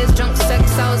 drunk tears, drunk sex.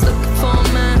 I was looking for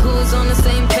a man who was on the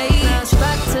same page.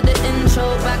 Back to the intro,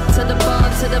 back to the bar,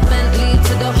 to the Bentley,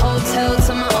 to the hotel,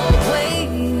 to my old way.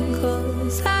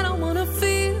 Cause I don't wanna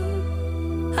feel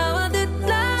how I did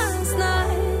last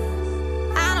night.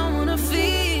 I don't wanna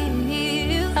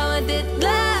feel how I did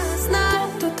last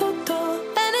night. Doctor,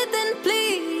 anything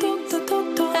please.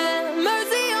 Doctor, have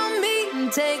mercy on me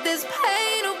and take this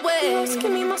pain away. You're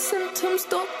asking me my symptoms,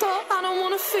 doctor. I don't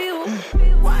wanna feel.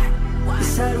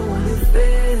 Yes, I don't wanna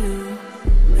feel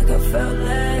like I felt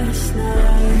last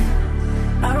night.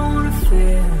 I don't wanna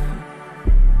feel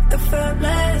like I felt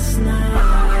last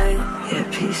night. Yeah,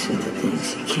 peace with the things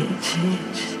you can't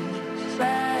change. I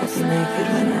was naked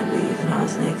when I leave and I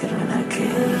was naked when I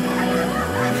came.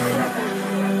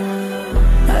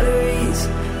 Out of reach,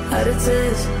 out of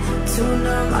touch, too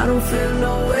numb, I don't feel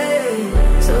no way.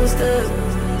 So stuck,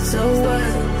 so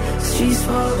what? Street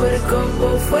small, but it go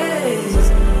both ways.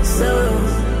 So,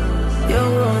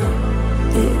 you're wrong,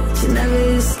 yeah, you never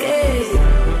escape.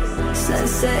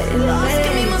 Sunset in the way.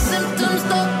 Give me my symptoms,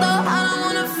 doctor. I don't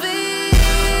wanna feel.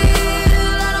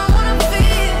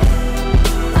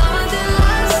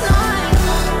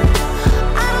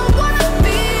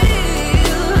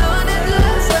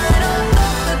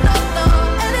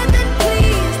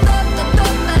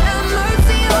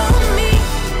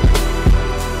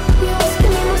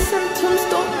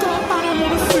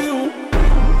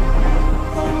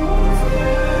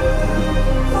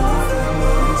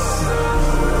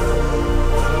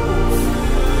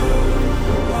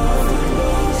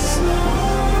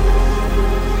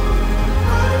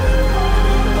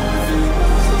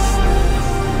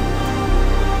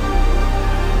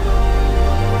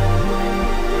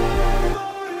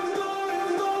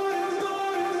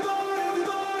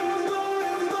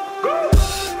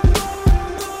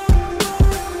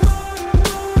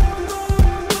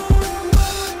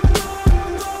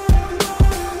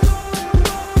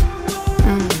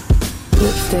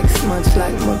 Much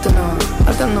like Modena.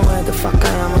 I don't know where the fuck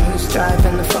I am or who's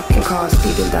driving the fucking car,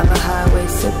 speeding down the highway,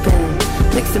 sipping,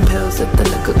 mixing pills with the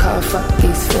liquor car. Fuck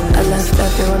these feelings. I left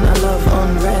everyone I love on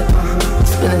red.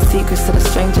 Spilling secrets to the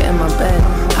stranger in my bed.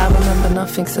 I remember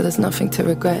nothing, so there's nothing to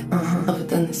regret. Other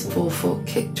than this 4/4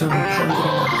 kick drum.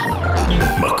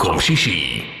 מקום שישי,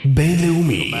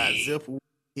 בינלאומי.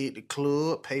 Hit the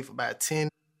club, pay for about 10,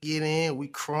 get in, we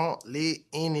crunk, lit,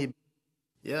 in it.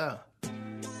 Yeah.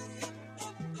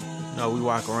 No, we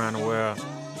walk around the world,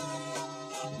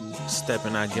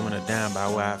 stepping out, giving a damn by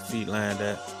where our feet land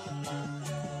at.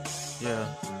 Yeah.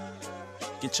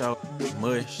 Get y'all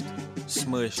mushed,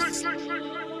 smushed.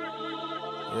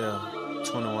 Yeah,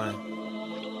 21,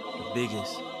 the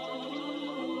biggest.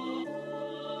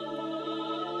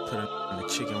 Put it in the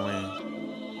chicken wing.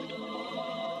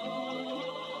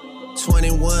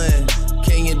 21,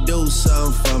 can you do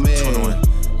something for me? 21.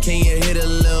 Can you hit a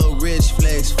little rich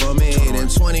flex for me? 21. Then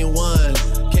 21,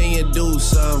 can you do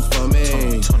something for me?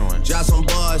 21. Drop some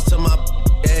bars to my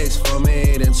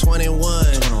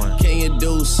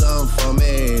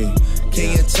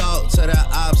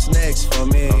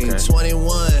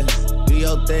 21. Do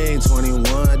your thing,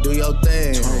 21. Do your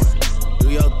thing.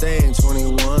 Do your thing,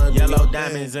 21. Yellow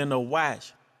diamonds in the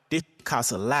watch. This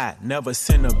costs a lot. Never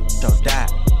send a or die.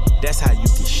 That's how you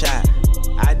get shot.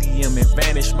 I DM in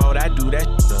vanish mode. I do that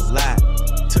a lot.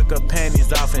 Took her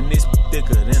panties off and this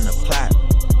thicker than a plot.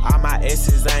 All my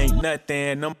S's ain't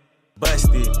nothing. Them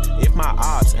busted. If my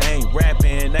ops ain't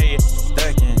rapping, they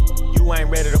stuckin'. You ain't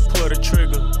ready to pull the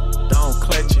trigger. Don't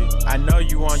clutch it. I know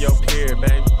you on your period,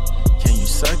 baby. Can you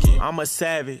suck it? I'm a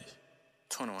savage.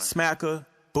 21. Smacker,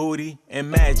 booty,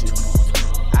 and magic.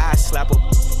 I slap a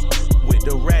with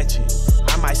the ratchet.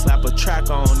 I might slap a track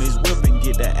on this whip and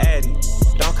get the addy.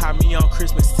 Don't call me on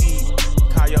Christmas Eve.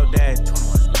 Call your dad.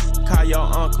 21. Call your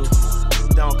uncle.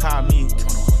 21. Don't call me.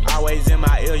 21. Always in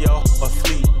my ear, yo, a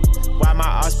fleet. Why my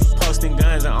ass be posting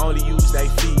guns and only use they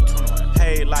feet? 21.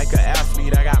 Paid like an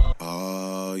athlete. I got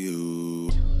all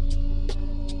you.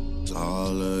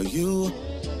 All of you.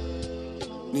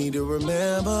 Need to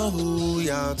remember who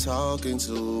y'all talking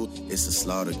to. It's the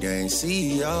Slaughter Gang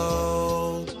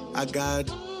CEO. I got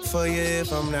for you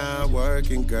if I'm not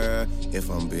working, girl. If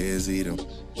I'm busy, then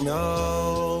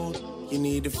no. You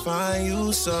need to find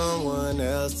you someone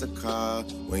else to call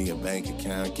when your bank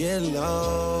account get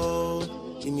low.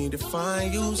 You need to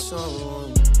find you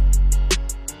someone.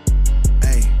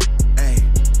 Hey, hey,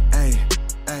 hey,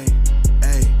 hey,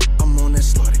 hey. I'm on that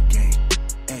Slaughter Gang.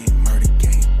 Hey, murder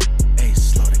gang. Hey,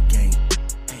 Slaughter Gang.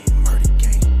 Hey, murder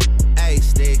gang. Hey,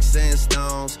 sticks and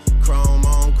stones, chrome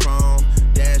on chrome.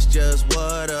 That's just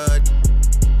what a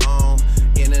on.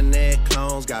 Internet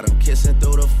clones got them kissing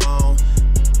through the phone.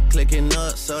 Clicking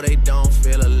up so they don't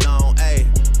feel alone. Hey,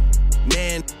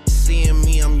 man, seeing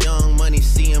me, I'm young money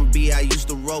CMB. I used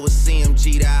to roll with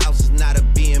CMG. The house is not a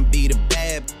B&B. The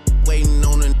bad waiting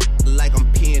on a like I'm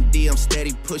P&D. I'm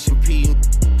steady pushing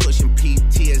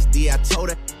PTSD. I told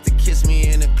her to kiss me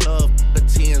in the club. The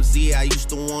TMZ. I used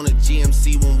to want a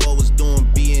GMC when what was doing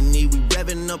B&E. We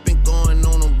revving up and going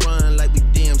on a run like we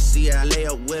DMC. I lay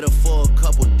up with her for a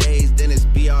couple days, then it's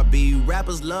BRB.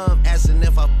 Rappers love asking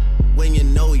if I when you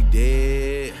know he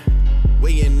did.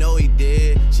 When you know he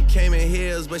did. She came in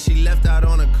heels, but she left out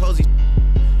on a cozy.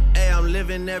 Hey, I'm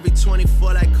living every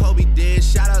 24 like Kobe did.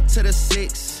 Shout out to the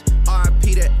 6, RIP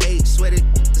to 8. Swear it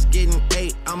is getting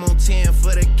 8. I'm on 10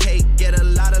 for the cake. Get a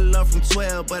lot of love from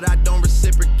 12, but I don't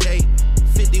reciprocate.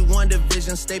 51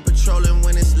 division, stay patrolling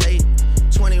when it's late.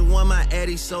 21 my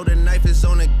Eddie, so the knife is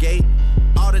on the gate.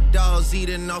 All the dogs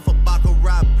eating off a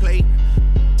Baccarat plate.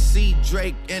 See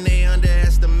Drake and they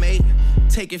underestimate.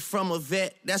 Take it from a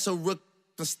vet, that's a rookie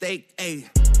mistake. Ayy.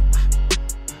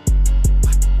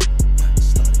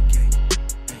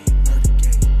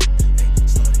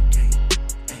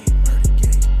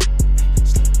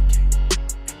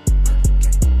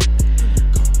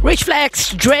 ריץ'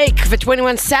 פלקס, דרייק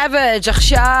ו-21 סאביג'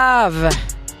 עכשיו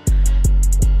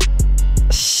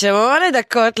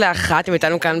 8:01, אתם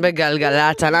איתנו כאן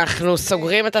בגלגלת. אנחנו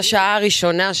סוגרים את השעה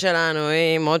הראשונה שלנו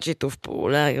עם עוד שיתוף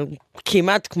פעולה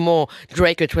כמעט כמו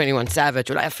דרייק ו-21 סאביג',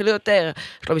 אולי אפילו יותר.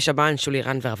 שלומי שבן, שולי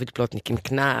רן ורביד פלוטניק עם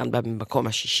כנען במקום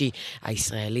השישי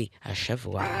הישראלי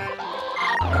השבוע.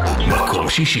 מקום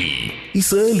שישי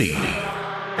ישראלי.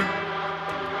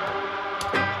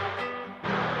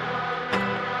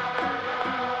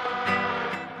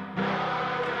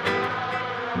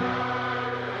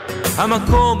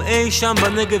 המקום אי שם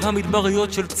בנגב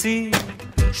המדבריות של צי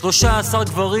 13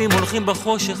 גברים הולכים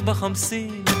בחושך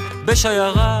בחמסים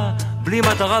בשיירה בלי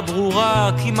מטרה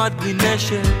ברורה כמעט בלי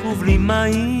נשק ובלי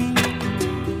מים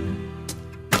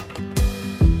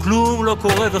כלום לא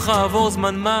קורה וכעבור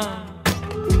זמן מה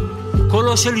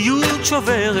קולו של יוד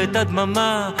שובר את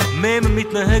הדממה מם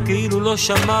מתנהג כאילו לא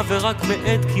שמע ורק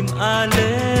מעט כמעה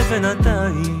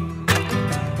לבינתיים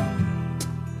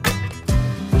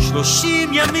 30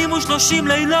 ימים ו30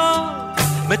 לילות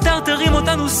מטרטרים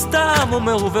אותנו סתם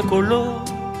אומר ובקולו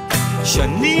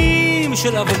שנים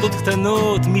של עבודות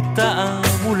קטנות מטעם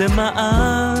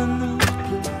ולמען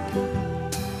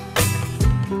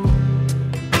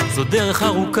זאת דרך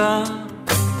ארוכה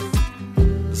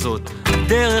זאת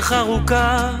דרך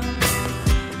ארוכה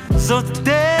זאת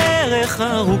דרך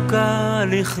ארוכה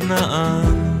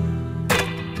לכנען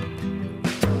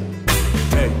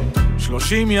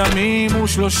 30 ימים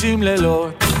ו30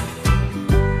 לילות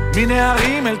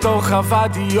מנהרים אל תוך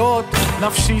הוואדיות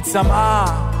נפשי צמאה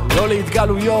לא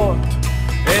להתגלויות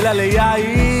אלא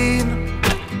ליין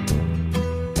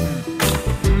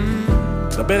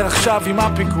דבר עכשיו עם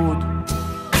הפיקוד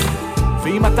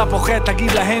ואם אתה פוחד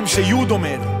תגיד להם שיוד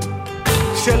אומר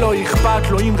שלא אכפת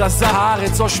לו אם רזה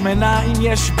הארץ או שמנה אם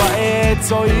יש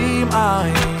בעץ או אם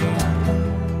עין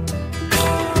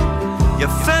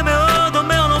יפה מאוד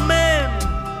אומר לומד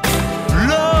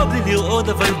לרעוד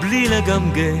אבל בלי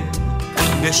לגמגם.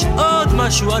 יש עוד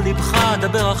משהו על לבך,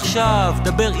 דבר עכשיו,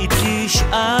 דבר איתי,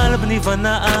 שאל בני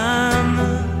ונעם.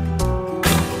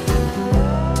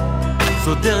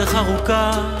 זו דרך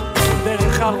ארוכה,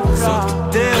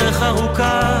 זאת דרך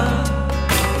ארוכה,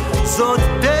 זאת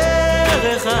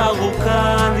דרך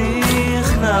ארוכה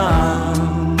נכנע.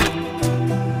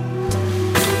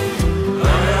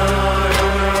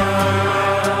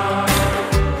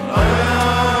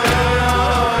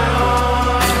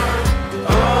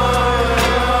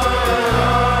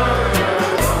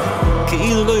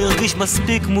 כאילו לא ירגיש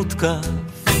מספיק מותקף,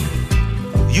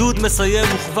 יוד מסיים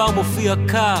וכבר מופיע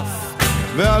כף,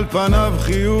 ועל פניו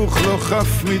חיוך לא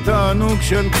חף מתענוג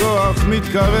של כוח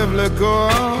מתקרב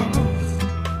לכוח.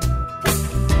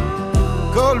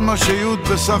 כל מה שיוד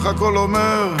בסך הכל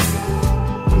אומר,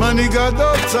 מנהיג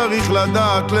גדול צריך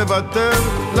לדעת לוותר,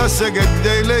 לסגת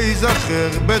כדי להיזכר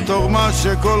בתור מה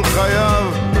שכל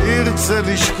חייו ירצה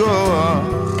לשכוח.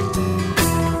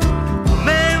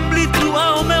 מהם בלי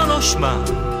תנועה אומר לו שמע,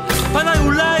 פניי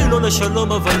אולי לא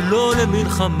לשלום אבל לא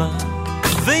למלחמה,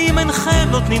 ואם אינכם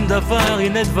נותנים דבר,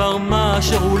 הנה דבר מה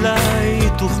אשר אולי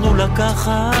תוכלו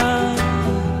לקחת.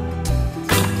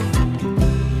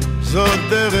 זאת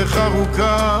דרך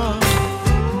ארוכה,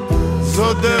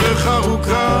 זאת דרך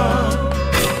ארוכה,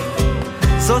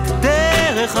 זאת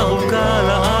דרך ארוכה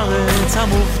לארץ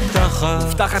המובטחת.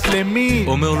 מובטחת למי?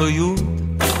 אומר לו יוד.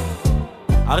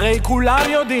 הרי כולם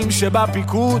יודעים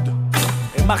שבפיקוד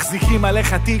הם מחזיקים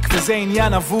עליך תיק וזה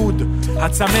עניין אבוד,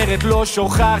 הצמרת לא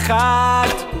שוכחת.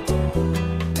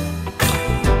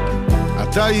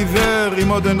 אתה עיוור אם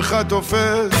עוד אינך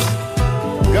תופס,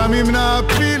 גם אם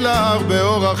נעפיל להר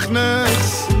באורח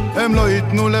נס, הם לא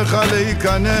ייתנו לך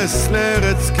להיכנס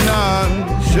לארץ כנען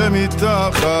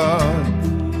שמתחת.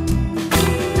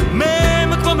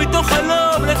 מהם כמו מתוך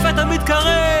חלום לפתע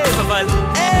מתקרב, אבל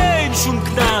אין שום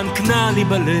כנען, כנען לי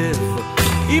בלב.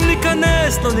 אם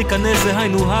ניכנס, לא ניכנס, זה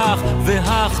היינו הך,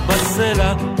 והך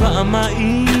בסלע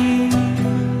פעמיים.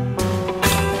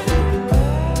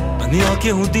 אני רק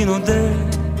יהודי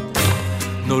נודד,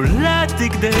 נולדתי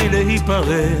כדי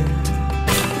להיפרד,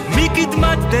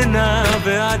 מקדמת דנה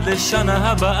ועד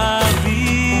לשנה הבאה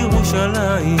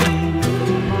בירושלים.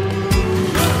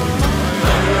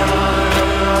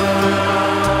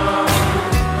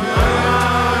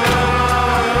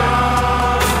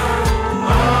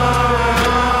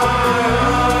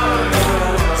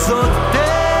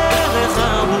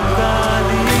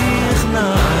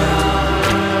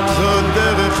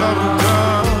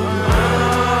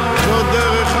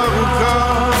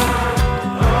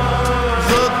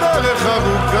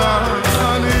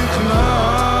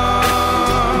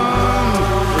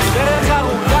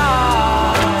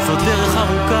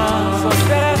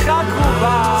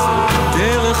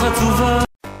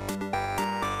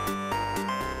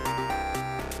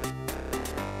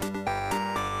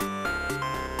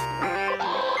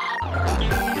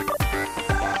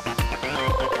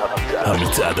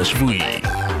 המצעד השבועי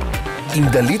עם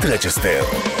דלית רצ'שטר.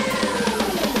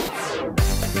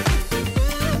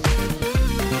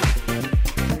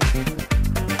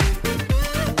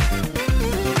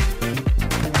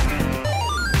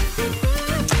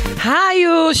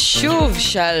 היו שוב,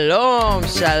 שלום,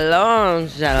 שלום,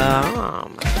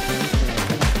 שלום.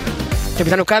 אתם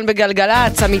איתנו כאן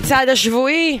בגלגלץ, המצעד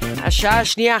השבועי, השעה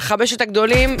השנייה, חמשת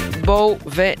הגדולים, בואו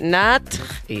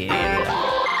ונתחיל.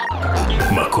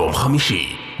 מקום חמישי,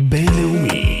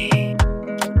 בינלאומי.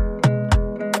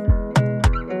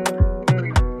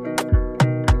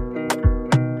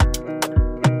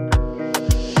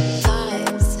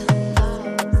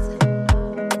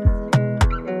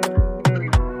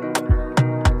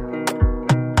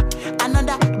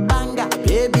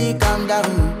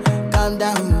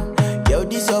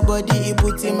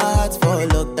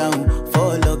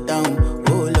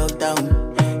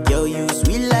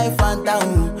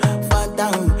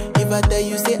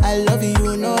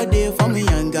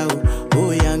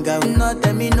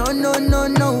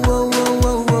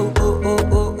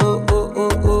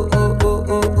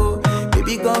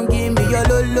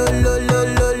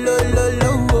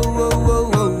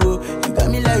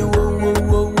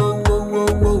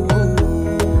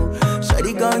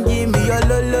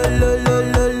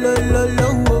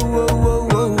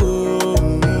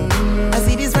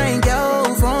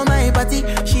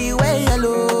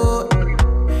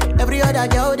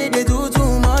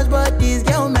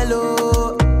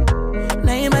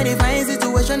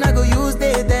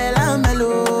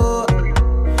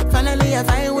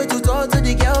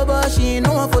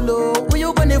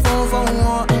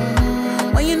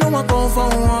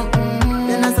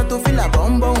 Then I start to feel a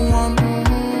bum bum.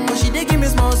 But she dey give me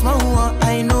small small.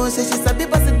 I know say she sabi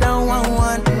pass it down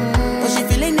one. But she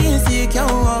feeling insecure,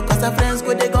 cause her friends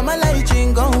go they go my light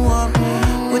ring go on.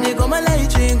 Go they go my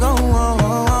light ring go on.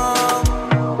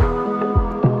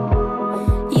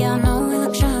 Yeah, I know we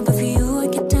look shy, but for you I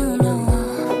get down now.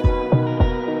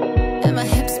 And my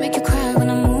hips make you cry when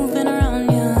I'm moving around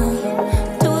you.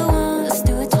 Do it once,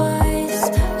 do it twice.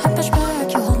 I push back,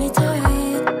 you hold me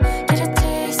tight. Get a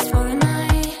taste for a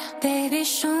night. Baby,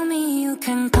 show me you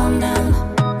can calm down,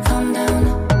 calm down.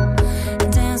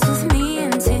 Dance with me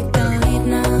and take the lead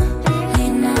now,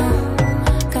 lead now.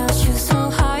 Got you so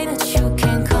high that you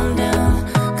can't calm down,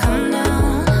 calm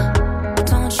down.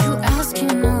 Don't you ask,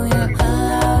 you know you're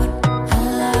allowed,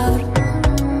 allowed.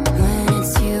 When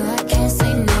it's you, I can't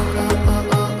say no. Oh,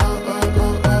 oh, oh, oh,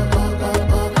 oh, oh, oh, oh,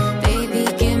 oh, oh. Baby,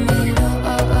 give me the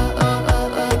oh, oh, oh,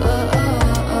 oh, oh, oh, oh,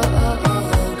 oh, oh, oh.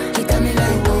 You got me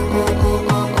like oh, oh, oh,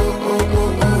 oh, oh, oh,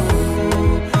 oh, oh.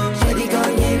 Shawty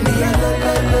gon' give me a lo,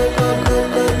 lo, lo, lo, lo,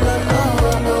 lo, lo, oh,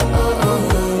 oh, oh,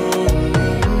 oh.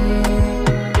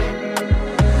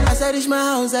 As I reach my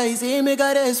house, I see me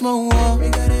got a small wall.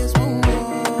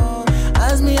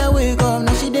 As me I wake up,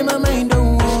 now she did my mind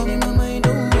don't walk.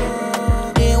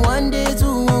 Day one, day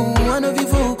two, one of you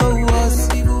folk go us.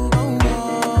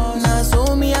 Now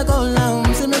so me I go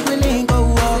down, see me willing go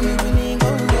walk.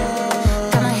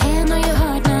 Got my hand on your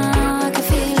heart now, I can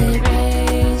feel it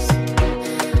race.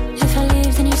 If I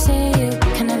leave, then you say you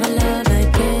can never love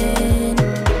again.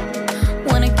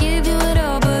 Wanna give you it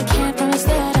all, but can't promise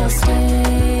that I'll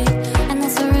stay. And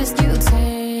that's the risk you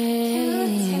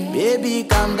take. Baby,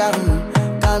 calm down,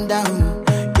 calm down.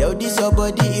 Yo, this your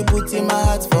body, it puts in my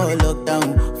heart for lockdown,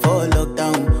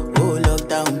 oh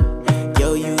lockdown. Yo,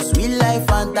 you sweet life,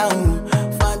 phantom,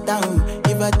 phantom.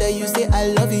 If I tell you say I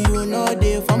love you, you know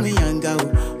they for me young girl,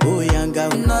 oh young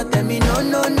girl. No, tell me no,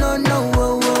 no, no, no,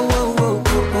 oh, oh, oh, oh,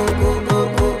 oh, oh, oh,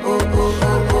 oh, oh, oh, oh,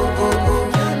 oh, oh, oh.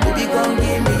 Baby, come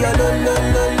give me your lo, lo,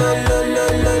 lo, lo, lo, lo,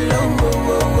 lo, lo, oh,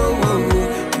 oh, oh, oh.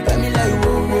 You got me like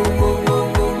oh, oh, oh, oh,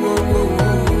 oh, oh, oh,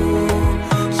 oh.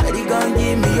 Shawty gon'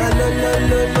 give me your lo, lo,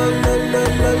 lo, lo, lo, lo,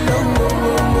 lo, lo, oh, oh,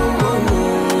 oh, oh,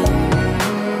 oh.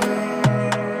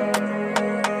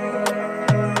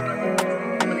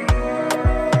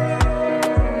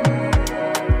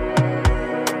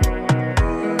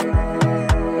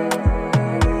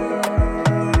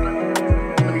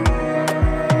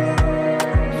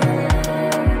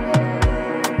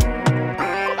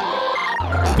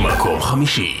 מקום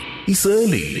חמישי,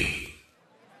 ישראלי.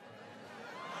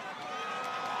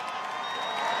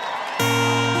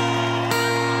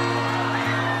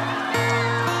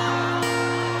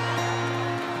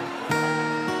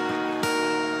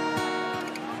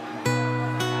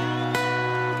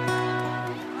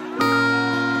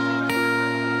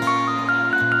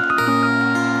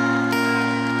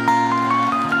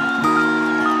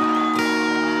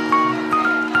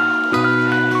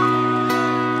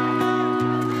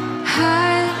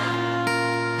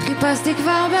 חיפשתי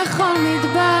כבר בכל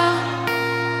מדבר,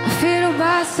 אפילו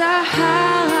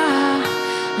בסהרה.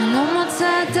 אני לא מוצא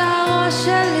את הראש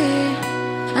שלי,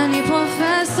 אני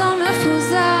פרופסור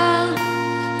מפוזר.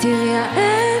 תראי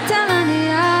העט על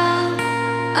הנייר,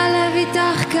 הלב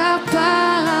איתך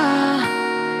כפרה.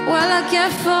 וואלה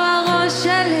כיף הראש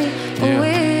שלי,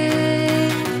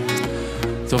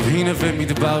 טוב הנה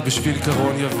ומדבר בשביל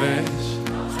קרון יבש,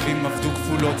 חיים עבדו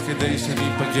כפולות כדי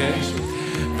שניפגש,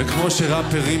 וכמו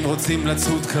שראפרים רוצים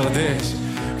לצוד קרדש,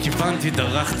 כיוונתי,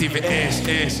 דרכתי ואש,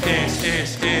 אש, אש,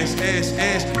 אש, אש, אש,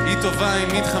 אש. היא טובה, היא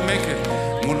מתחמקת,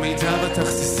 מול מיטב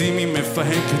התכסיסים היא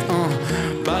מפהקת.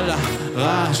 בא לה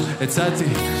רעש, הצעתי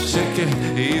שקט,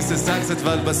 היא היססה קצת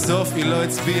אבל בסוף היא לא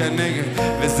הצביעה נגד,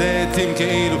 וזה התאים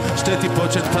כאילו שתי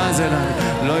טיפות של פאזל.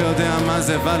 אני לא יודע מה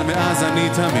זה, אבל מאז אני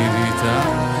תמיד איתה.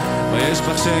 ויש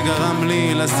בך שגרם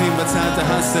לי לשים בצד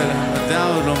ההסל, אתה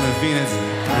עוד לא מבין את זה,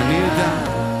 אני יודע.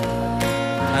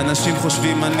 אנשים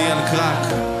חושבים אני על קרק,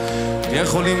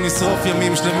 יכולים לשרוף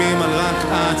ימים שלמים על רק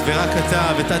את ורק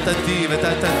אתה וטטטי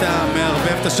וטטטה,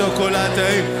 מערבב את השוקולד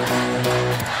טעים.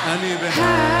 אני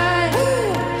היי,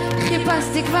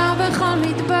 חיפשתי כבר בכל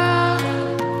מדבר,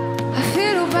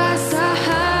 אפילו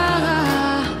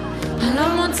בסהרה. אני לא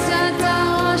מוצא את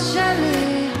הראש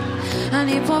שלי,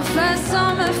 אני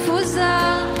פרופסור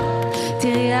מפוזר.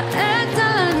 תראי העט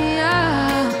על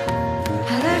הנייר,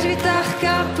 הלב איתך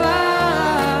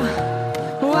כפרה.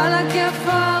 וואלה כיף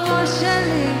הראש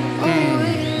שלי.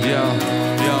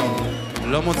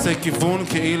 לא מוצא כיוון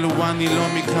כאילו אני לא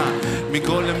מכאן,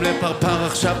 מגולם לפרפר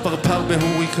עכשיו פרפר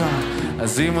בהוריקה.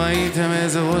 אז אם ראיתם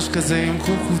איזה ראש כזה עם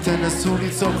קוקו תנסו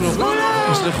לצעוק לו,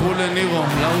 תשלחו לנירו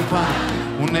לאופן.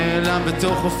 הוא נעלם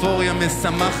בתוך אופוריה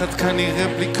משמחת כנראה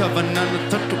בלי כוונה,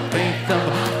 נתת לו ביתה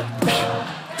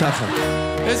ככה.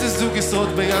 איזה זוג ישרוד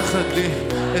ביחד לי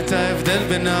את ההבדל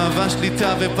בין אהבה,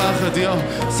 שליטה ופחד, יו.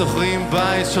 שוכרים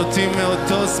בית, שותים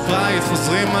מאותו ספרייט,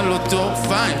 חוזרים על אותו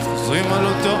פייט, חוזרים על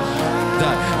אותו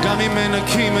די. גם אם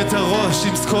מנקים את הראש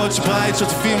עם סקוטש ברייט,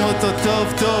 שוטפים אותו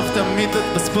טוב טוב, תמיד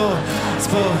את בספורט,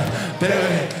 ספורט,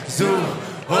 ברזו,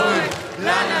 אוי,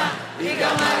 לנה, היא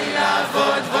גרמה לי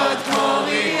לעבוד ועוד כמו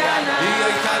ריאנה. היא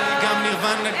הייתה לי גם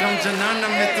נירוונה, גם ג'ננה,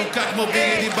 מתוקה כמו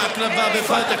בידי בקלבה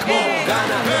בפרטה כמו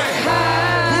גאנה.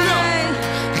 היי,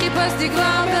 חיפשתי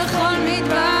כבר בכל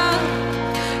מדבר,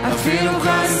 אפילו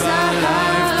כאן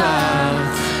בלייב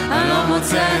פארט, אני לא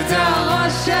מוצא את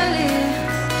הראש שלי,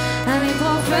 אני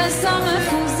פרופסור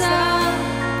מפוזר,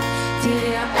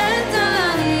 תראי את על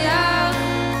הנייר,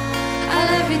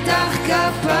 הלב איתך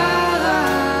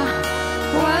כפרה,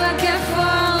 וואלה כיף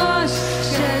הראש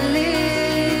שלי.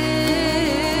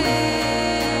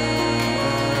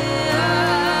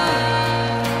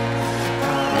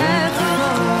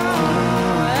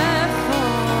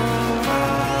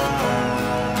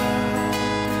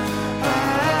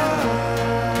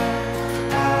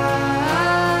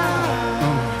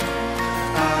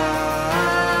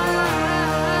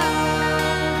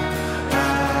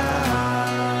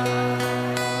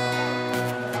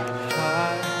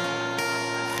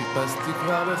 חיפשתי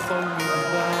כבר בכל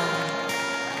מדבר,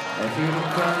 אפילו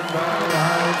כאן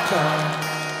בלייב כאן.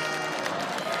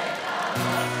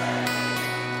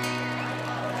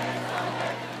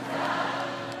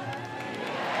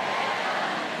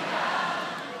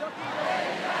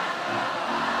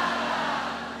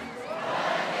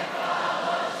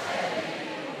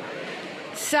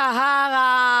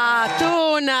 סהרה,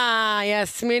 טונה,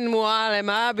 יסמין מועלם,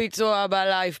 הביצוע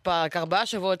בלייב פארק, 4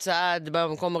 שבועות צעד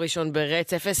במקום הראשון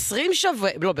ברצף, 20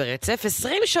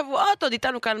 שבועות עוד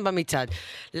איתנו כאן במצעד.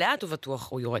 לאט ובטוח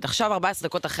הוא יורד. עכשיו 14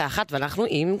 דקות אחרי 1 ואנחנו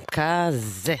עם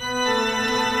כזה.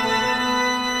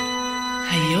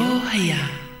 היו היה.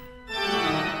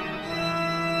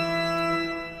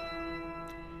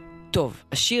 טוב,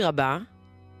 השיר הבא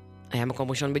היה מקום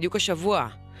ראשון בדיוק השבוע.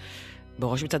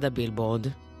 בראש מצעד הבילבורד,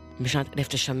 בשנת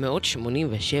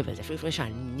 1987, זה אפילו לפני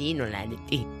שאני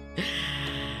נולדתי.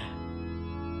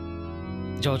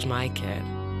 ג'ורג' מייקל.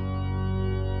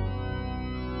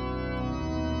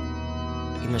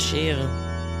 עם השיר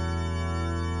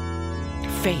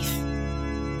Faith.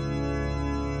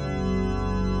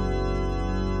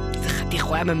 זה חתיך,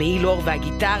 הוא היה ממעיל אור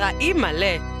והגיטרה, מלא.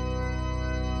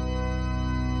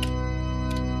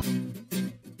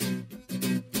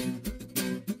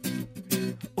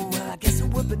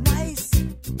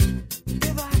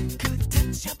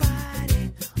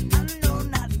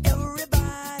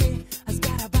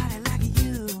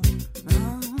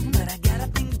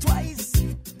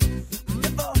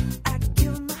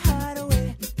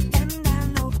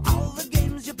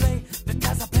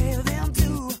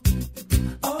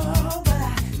 Oh, but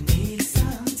I need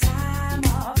some time.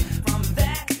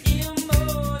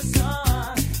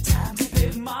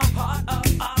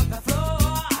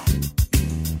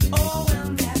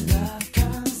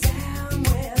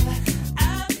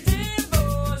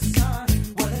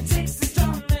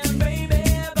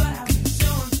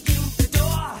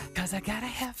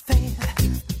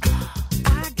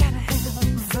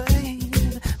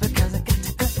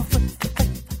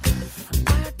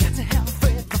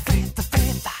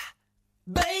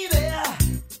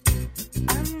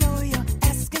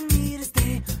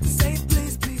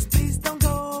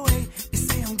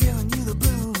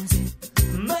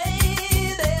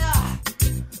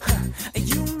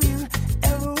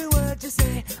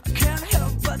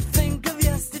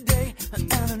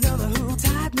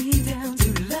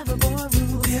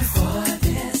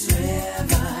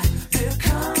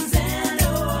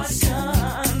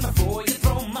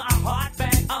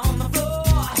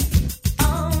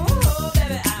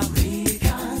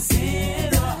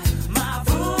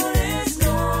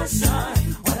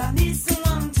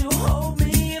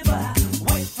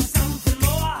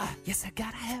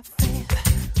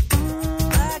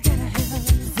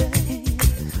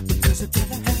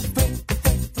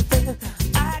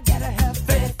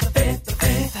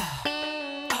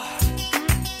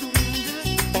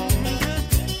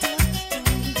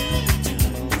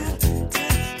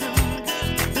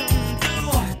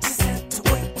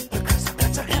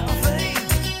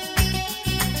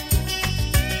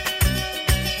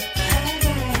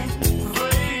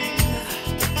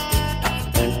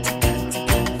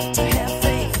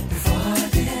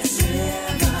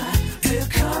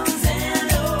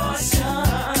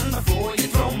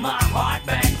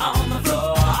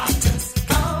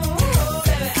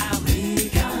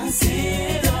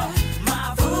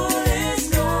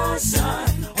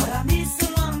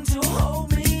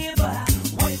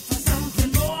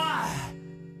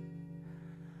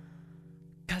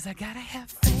 'cause I gotta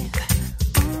have faith.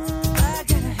 I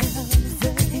gotta have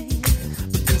faith,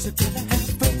 because I gotta have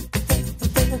faith,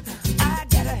 I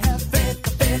gotta have faith.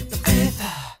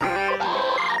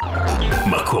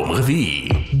 מקום רביעי,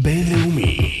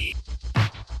 בינלאומי.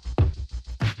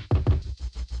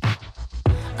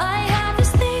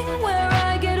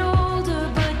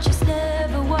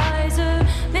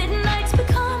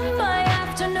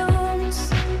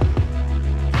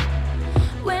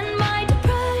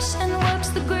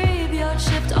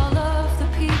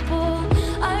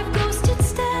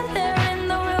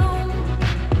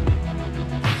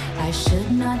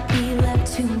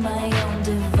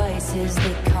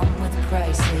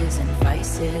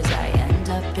 I end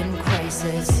up in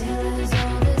crisis.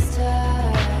 All this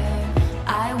time,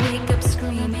 I wake up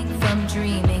screaming from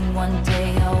dreaming. One day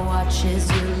I'll watch as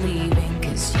you're leaving,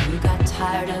 'cause you got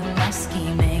tired of my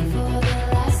scheming. For the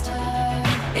last time,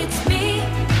 it's me.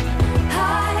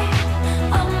 Hi,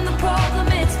 I'm the problem.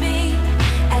 It's me.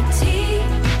 At tea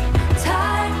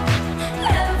time,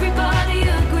 everybody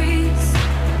agrees.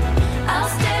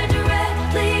 I'll stare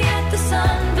directly at the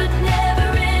sun, but never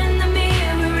in the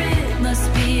mirror. It must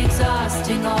be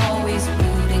exhausting, always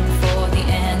rooting for the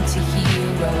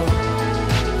anti-hero.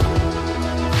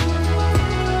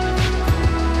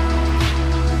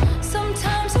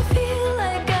 Sometimes I feel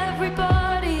like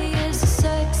everybody is a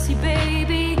sexy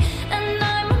baby, and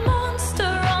I'm a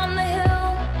monster on the hill.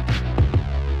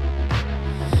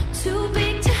 Too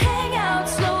big to hang out,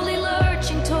 slowly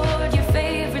lurching toward your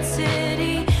favorite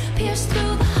city. Pierced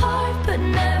through the heart, but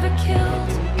never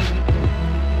killed.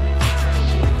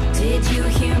 Did you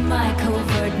hear my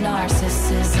covert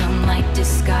narcissism? Like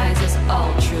disguise as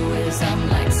altruism,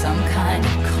 like some kind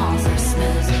of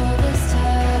congressman. All this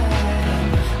time,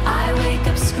 I wake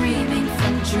up screaming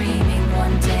from dreaming.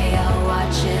 One day I'll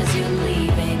watch as you're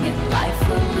leaving, and life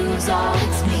will lose all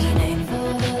its meaning. For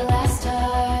the last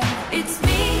time, it's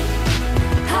me.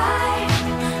 Hi,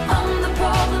 I'm the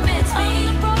problem. It's me.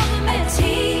 At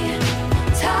tea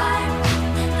time,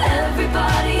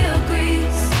 everybody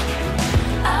agrees.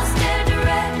 I'll stare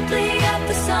directly at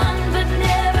the sun, but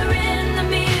never in the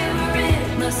mirror. It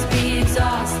must be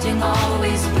exhausting,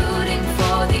 always rooting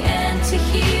for the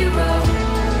anti-hero.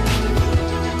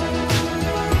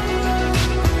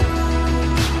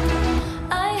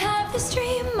 I have this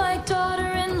dream, my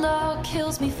daughter-in-law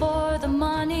kills me for the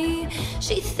money.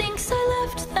 She thinks I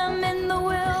left them in the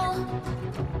will.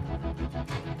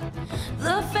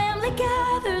 The family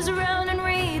gathers around and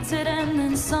reads it, and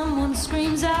then someone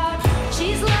screams out,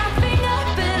 she's laughing up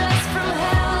at us from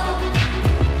hell.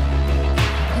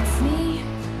 It's me.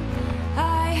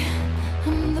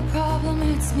 I'm the problem.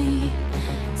 It's me.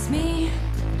 It's me.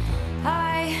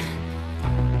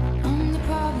 I'm the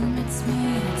problem. It's me.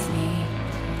 It's me.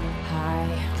 Hi.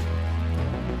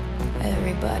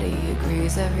 Everybody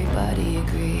agrees. Everybody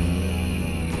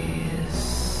agrees.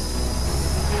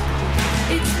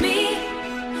 It's me.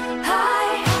 Hi,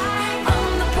 I'm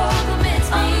the problem, it's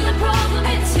me. I'm the problem,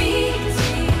 it's me.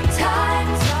 Time,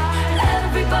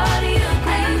 everybody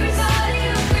agrees.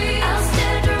 I'll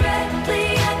stare directly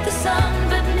at the sun,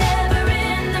 but never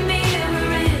in the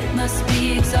mirror. It must be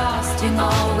exhausting,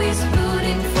 always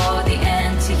rooting for the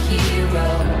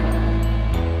anti-hero.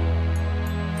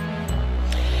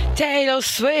 טיילור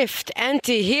סוויפט,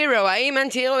 אנטי-הירו. האם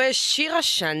אנטי-הירו יש שיר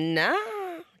השנה?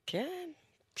 כן,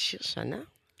 שיר שנה.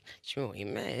 תשמעו,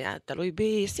 אם תלוי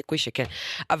בי, יש סיכוי שכן.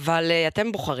 אבל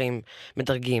אתם בוחרים,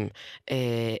 מדרגים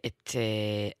את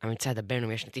המצעד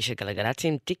הבינלאומי השנתי של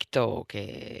גלגלצים, טיק טוק,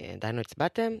 עדיין לא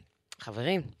הצבעתם?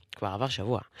 חברים, כבר עבר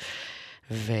שבוע,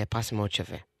 ופרס מאוד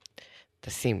שווה.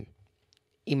 טסים,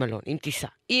 עם אלון, עם טיסה,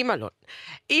 עם אלון,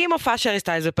 עם הופעה של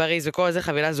אריסטיילס בפריז וכל איזה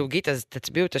חבילה זוגית, אז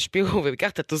תצביעו, תשפיעו ובכך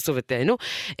תטוסו ותהנו.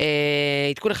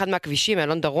 עדכון אחד מהכבישים,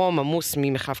 אלון דרום עמוס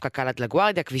ממחלף קק"ל עד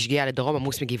לגוארדיה, כביש גיאה לדרום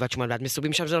עמוס מגבעת שמואל ועד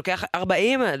מסובים, שם זה לוקח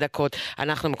 40 דקות.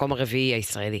 אנחנו במקום הרביעי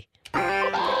הישראלי.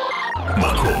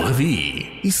 מקום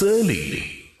רביעי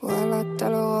ישראלי. וואלה, אתה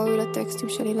לא ראוי לטקסטים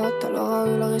שלי, לא, אתה לא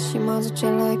ראוי לרשימה הזאת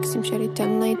של האקסים שלי. תן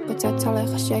לה התפוצץ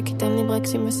עליך שקי, תן לי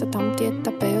ברקסים וסתמתי את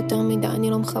הפה יותר מדי, אני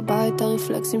לא מחבא את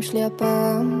הרפלקסים שלי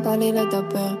הפעם, בא לי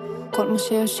לדבר כל מה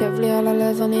שיושב לי על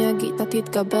הלב אני אגיד, אתה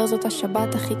תתגבר, זאת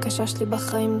השבת הכי קשה שלי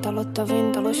בחיים, אתה לא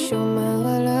תבין, אתה לא שומר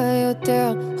עליי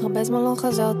יותר, הרבה זמן לא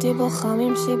חזרתי בוכה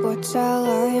ממסיבות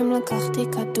צהריים, לקחתי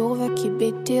כדור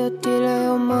וקיביתי אותי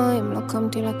ליומיים, לא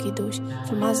קמתי לקידוש,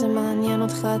 אבל מה זה מעניין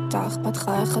אותך, אתה אכפת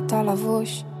לך איך אתה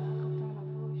לבוש?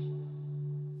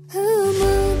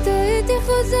 אמרת הייתי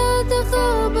חוזרת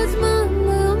אחר בזמן,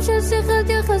 ביום של שיחת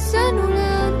יחסנו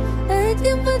לאן,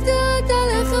 הייתי מוותרת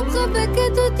עליך,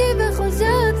 מחבקת אותי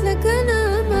וחוזרת לכאן.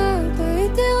 אמרת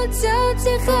הייתי רוצה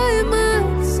שיחה עם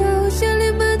את,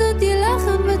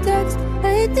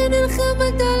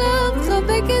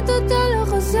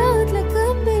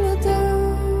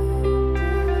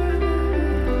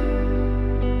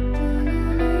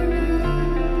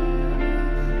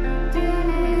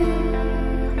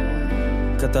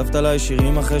 כתבת עליי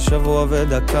שירים אחרי שבוע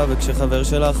ודקה, וכשחבר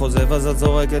שלך עוזב אז את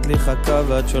זורקת לי חכה,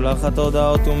 ואת שולחת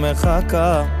הודעות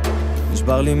ומחכה.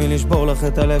 נשבר לי מלשבור לך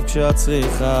את הלב כשאת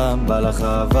צריכה, בא לך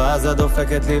אהבה אז את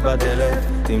דופקת לי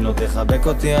בדלת, אם לא תחבק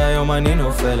אותי היום אני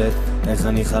נופלת. איך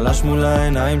אני חלש מול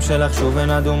העיניים שלך, שוב הן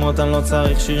אדומות, אני לא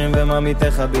צריך שירים וממי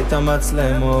תחבי את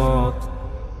המצלמות.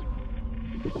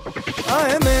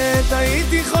 האמת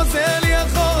הייתי חוזר לי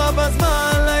אחורה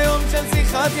בזמן, ליום של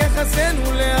שיחת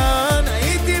יחסנו לאן,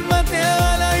 הייתי מוותר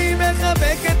עליי,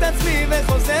 מחבק את עצמי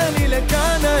וחוזר לי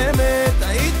לכאן. האמת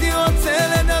הייתי רוצה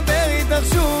לדבר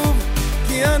איתך שוב,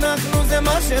 כי אנחנו זה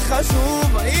מה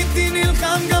שחשוב, הייתי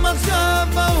נלחם גם עכשיו,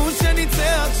 ברור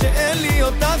שניצח שאין לי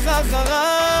אותך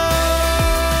אחריו.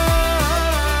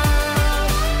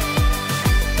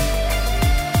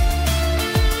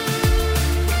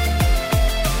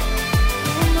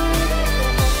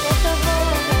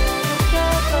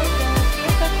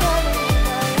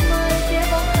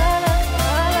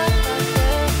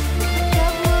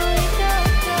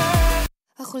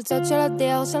 החולצות של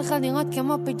הדייר שלך נראות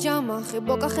כמו פיג'מה,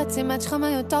 חיבוק החצי מעט שלך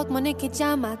מיותר כמו ניקי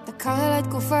ג'מה. אתה קר אליי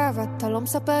תקופה ואתה לא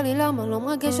מספר לי למה, לא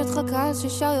מרגש אותך קהל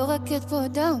ששר יורקת פה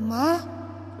דרמה.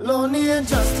 לא נהיה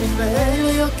ג'סטין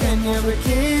והיילי או קניה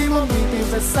וקים או ביבי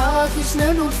ושרה, כי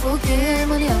שנינו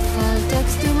דפוקים. אני עפה על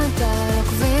טקסטים אתה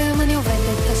עוקבים, אני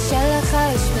עובדת קשה לך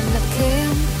יש מנקים.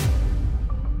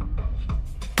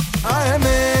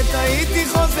 האמת הייתי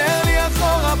חוזר לי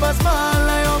אחורה בזמן,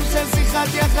 ליום של שיחת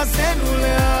יחסנו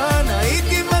לאן,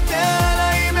 הייתי מוותר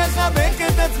עליי, מחבק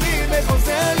את עצמי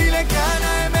וחוזר לי לכאן.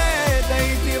 האמת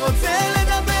הייתי רוצה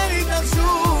לדבר איתך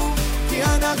שוב, כי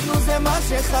אנחנו זה מה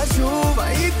שחשוב,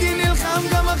 הייתי נלחם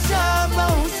גם עכשיו,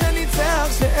 ברור שניצח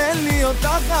שאין לי אותך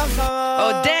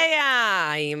אחריו. אודיה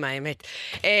עם האמת.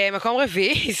 מקום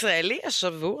רביעי ישראלי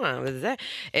השבוע וזה.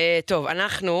 טוב,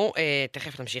 אנחנו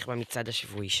תכף נמשיך במצעד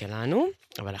השבועי שלנו,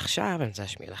 אבל עכשיו אני רוצה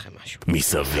להשמיע לכם משהו.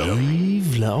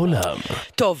 מסביב לעולם.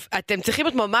 טוב, אתם צריכים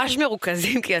להיות ממש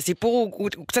מרוכזים, כי הסיפור הוא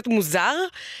קצת מוזר.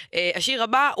 השיר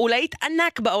הבא הוא להיט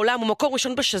ענק בעולם, הוא מקום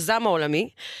ראשון בשזם העולמי,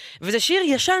 וזה שיר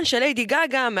ישן של ליידי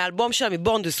גאגה, מהאלבום שלה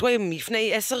מ-Born This Way,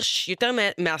 לפני יותר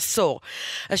מעשור.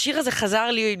 השיר הזה חזר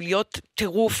להיות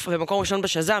טירוף במקום ראשון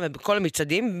בשזם ובכל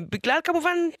המצעדים, בגלל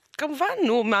כמובן,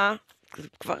 נו מה...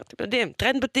 כבר, אתם יודעים,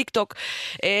 טרנד בטיקטוק.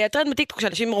 הטרנד בטיקטוק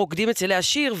שאנשים רוקדים אצלי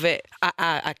השיר,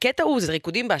 והקטע הוא, זה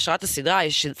ריקודים בהשראת הסדרה,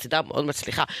 יש סדרה מאוד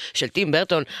מצליחה של טים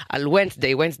ברטון על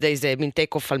Wednesday זה מין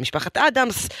טייק אוף על משפחת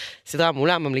אדמס, סדרה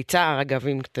מעולה, ממליצה, אגב,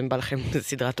 אם אתם בא לכם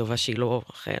סדרה טובה שהיא לא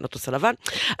עושה לבן,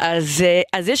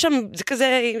 אז יש שם, זה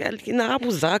כזה, נערה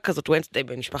מוזרה כזאת, Wednesday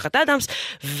במשפחת אדמס,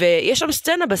 ויש שם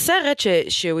סצנה בסרט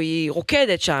שהיא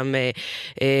רוקדת שם,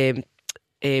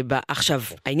 עכשיו,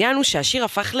 העניין הוא שהשיר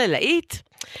הפך ללהיט,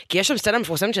 כי יש שם סצנה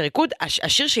מפורסמת של ריקוד,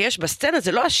 השיר שיש בסצנה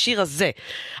זה לא השיר הזה,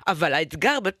 אבל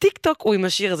האתגר בטיקטוק הוא עם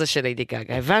השיר הזה של ליידי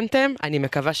גאגה, הבנתם? אני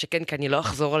מקווה שכן, כי אני לא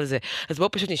אחזור על זה, אז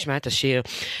בואו פשוט נשמע את השיר.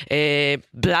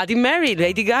 Bloody Mary,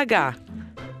 ליידי גאגה.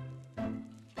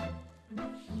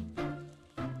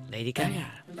 ליידי גאגה.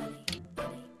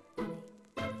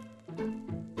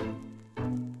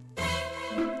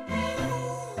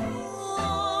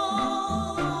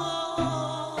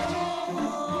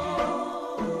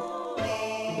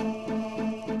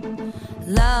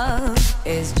 Love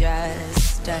is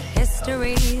just a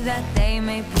history that they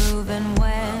may prove, and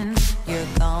when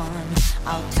you're gone,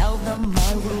 I'll tell them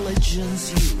my religion's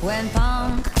you. When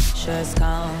punctures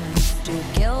come to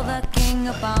kill the king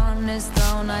upon his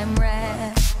throne, I'm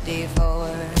ready for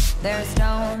their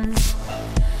stones.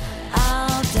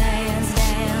 I'll dance,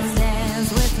 dance, dance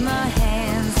with my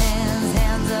hands, hands,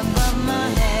 hands above my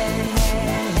head,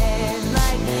 head, head,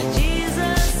 like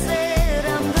Jesus said,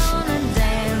 I'm gonna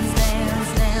dance,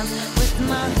 dance, dance with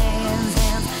my hands,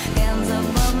 hands, hands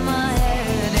above my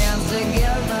head, dance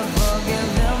together,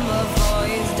 forgive him before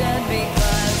he's dead,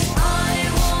 because I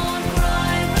won't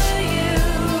cry for you,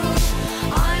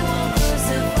 I won't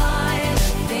crucify the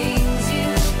things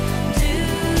you do,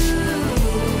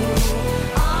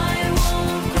 I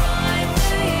won't cry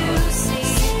for you, see,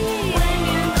 when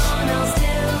you're gone I'll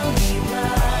still be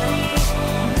Bloody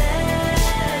Mary.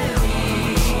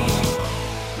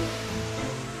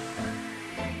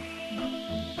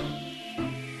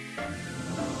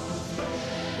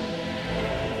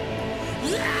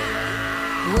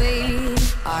 We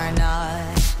are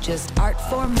not just art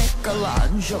for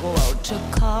Michelangelo to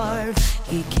carve.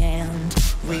 He can't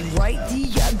rewrite the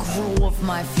aggro of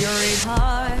my fury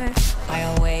heart.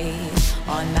 I'll wait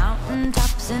on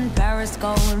mountaintops in Paris,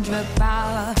 Gondra,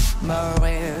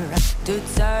 Maria to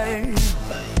turn.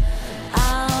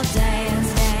 I'll dance,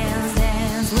 dance,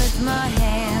 dance with my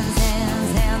hands,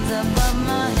 hands, hands above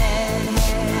my head,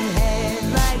 head, head,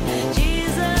 like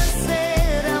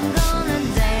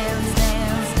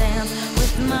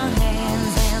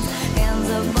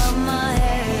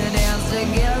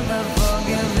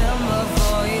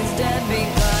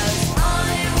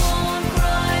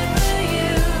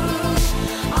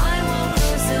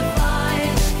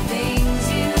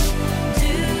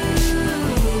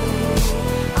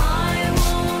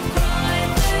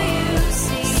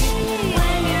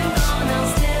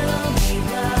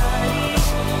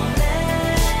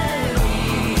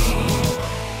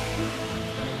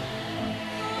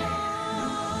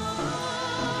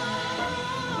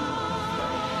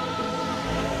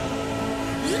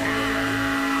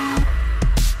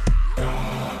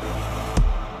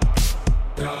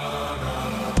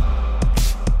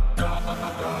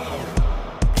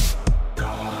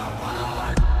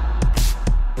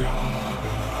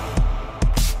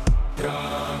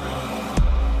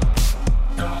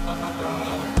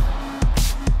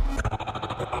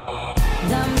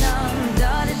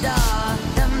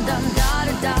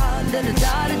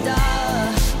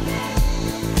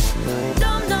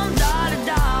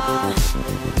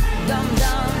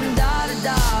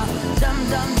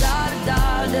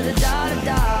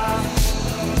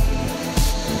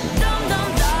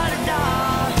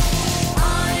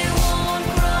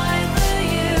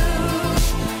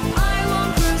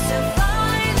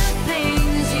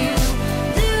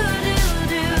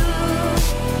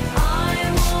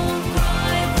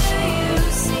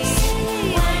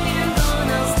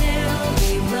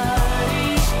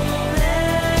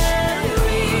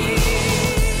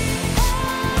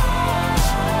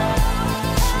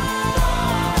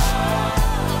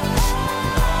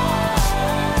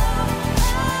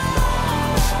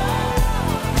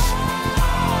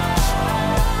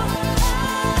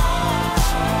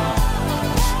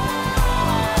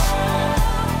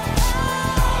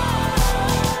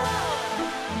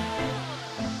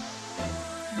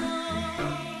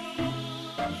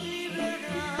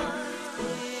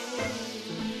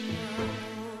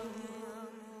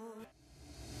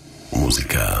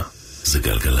המוזיקה זה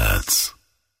גלגלצ.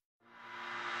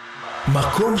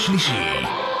 מקום שלישי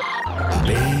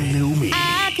בינלאומי.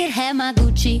 I could have my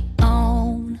Gucci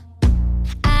on,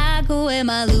 I go wear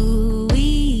my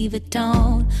Louis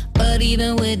Vuitton, but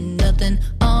even with nothing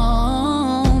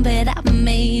on, bet I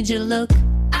made you look.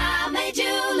 I made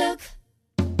you look.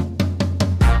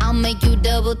 I'll make you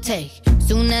double take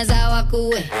soon as I walk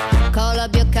away. Call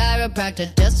up your chiropractor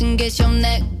just in case your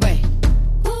neck break.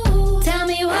 Ooh, tell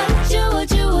me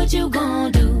what you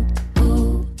gonna do?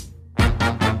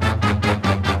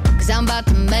 Cause I'm about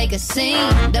to make a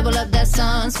scene, double up that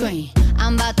sunscreen.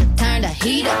 I'm about to turn the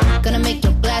heat up, gonna make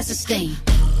your glasses steam.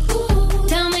 Ooh,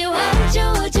 tell me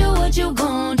what you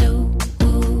gonna do?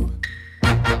 Ooh.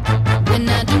 When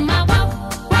I do my walk,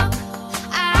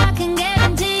 I can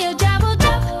guarantee your job will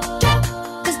drop.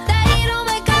 Cause they don't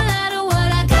make a lot of what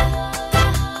I got.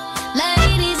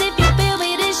 Ladies, if you feel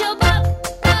me, this your pop.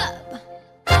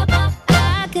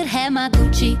 I could have my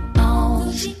Gucci on,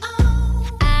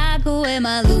 I go wear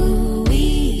my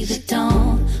Louis Vuitton,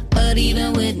 but even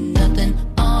with nothing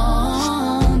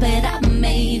on, bet I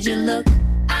made you look.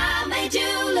 I made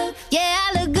you look. Yeah, I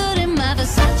look good in my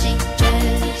Versace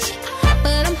dress,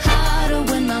 but I'm hotter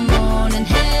when my morning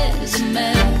hair's a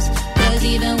mess. Cause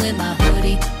even with my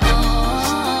hoodie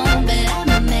on, bet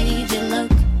I made you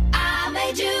look. I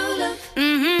made you look.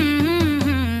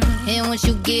 And once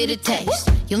you get a taste,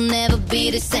 you'll never be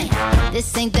the same. This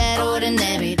ain't that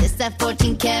ordinary, this that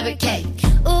 14 karat cake.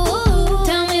 Ooh,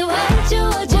 tell me what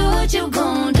you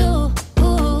gonna do?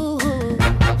 Ooh,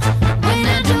 when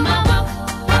I do my walk,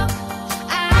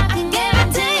 I can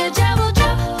guarantee your job will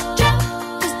drop.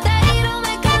 Cause they don't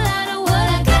make a lot of what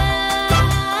I got.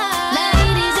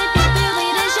 Ladies, if you feel me,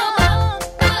 this your pop.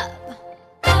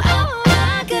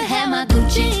 I could have my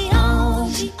Gucci on,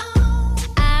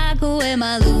 I go wear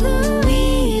my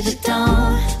Louis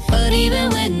Vuitton, but even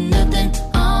with nothing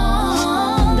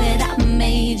on, bet I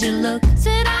made you look.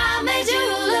 Said I made you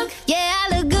look. Yeah, I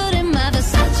look good in my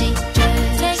Versace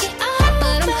dress,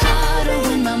 but I'm hotter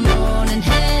when my morning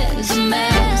hair's a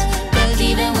mess. Cause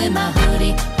even with my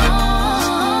hoodie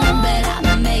on, bet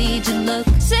I made you look.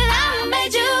 Said I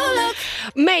made you look.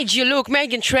 Made you look,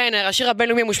 מייגן טריינר, השיר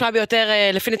הבינלאומי המושמע ביותר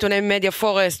לפי נתוני מדיה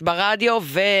פורסט ברדיו,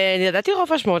 וידעתי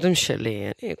רוב השמעות הם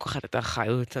שלי, אני כוחת את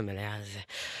האחריות המלאה הזה.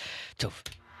 טוב.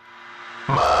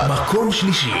 מקום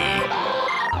שלישי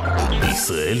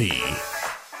ישראלי.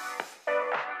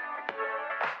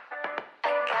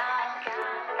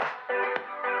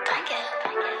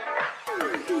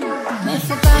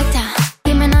 מאיפה באת?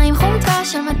 עם עיניים חומקה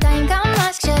של 200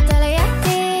 גמש כשאתה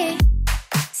לידי,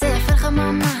 זה יפה לך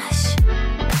ממש,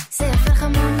 זה יפה לך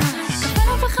ממש.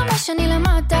 כפנו וחמש אני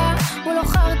למטה, הוא לא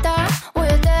חרטה, הוא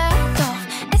יודע טוב,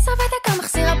 10 ודקה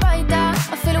מחזיר הביתה,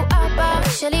 אפילו אבא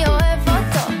שלי אוהב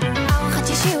אותו. ארוחת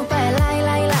שישי הוא בא אליי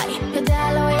ליי ליי,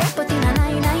 יודע לא יהיה פה טינה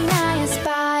ניי ניי ניי, אז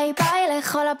ביי ביי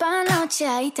לכל הבנות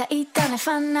שהיית איתן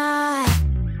לפניי.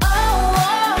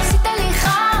 עשית לי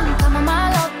חם, כמה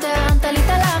מעלות הרמת לי את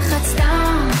הלחץ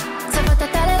סתם, צבעת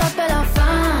את הלילות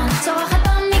בלבן, צורחת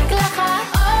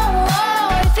במקלחת,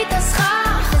 לפי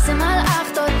תסכך, איזה מלאך,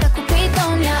 תודה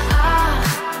קופידון יא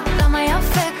אח, למה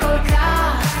יפה כל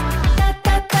כך,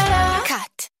 טה-טה-טה-טה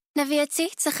קאט, נביא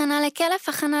הציץ, הכנה לכלב,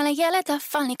 הכנה לילד,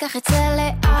 אבל ניקח את זה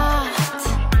לאט,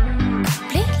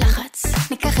 בלי לחץ,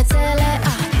 ניקח את זה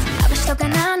לאט, אבא שלו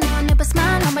גנן, נענה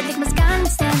בזמן, לא מדליק מזגן,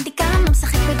 מסתיים דיקם, לא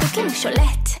משחק בדוקים, הוא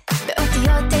שולט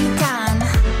באותיות איתן,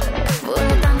 והוא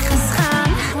נתן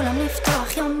חסכן, כולם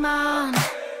לפתוח יומן,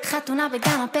 חתונה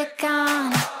בגן הפקן,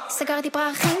 סגרתי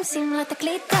פרחים, שים לה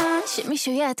תקליטה,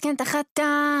 שמישהו יעדכן את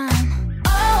החתן.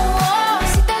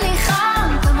 עשית לי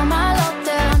חם, כמה מעלות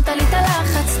הרמת לי את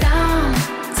הלחץ סתם,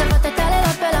 צבעת את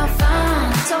הלילות בלבן,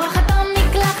 צורחת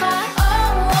במקלחת,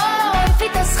 לפי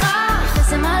תסכך,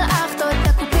 איזה מלאך,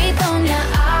 תודה קופידון יא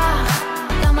אח,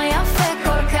 למה יפה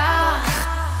כל כך,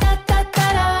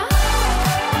 טה-טה-טה-טה.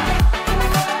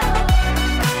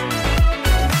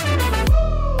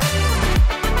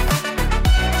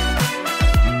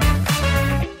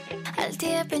 אל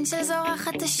תהיה בן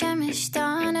שזורחת השמש,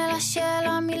 תענה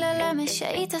לשאלה מי ללמש,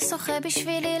 היית שוחה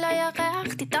בשבילי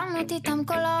לירח, תיתם אותי תם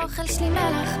כל האוכל שלי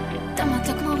מלח, תמת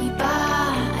לו כמו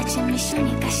ריבה, עד שמישהו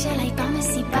ניגש אליי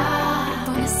במסיבה,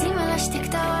 בוא נשים על השתק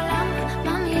את העולם,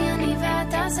 ממי אני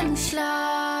ואתה זה מושלם,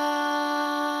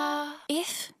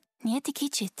 איף, נהייתי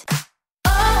קיצ'ית.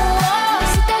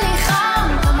 עשית לי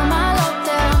חם, כמה מעלות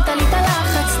הרמת לי את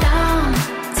הלחץ סתם,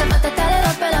 צבעת את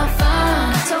הלילות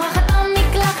בלבן, צורחת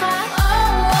במקלחת,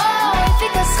 לפי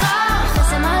תסכך,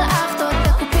 איזה מלאך,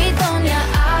 תודה קופידון יא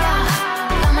אח,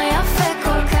 למה יפה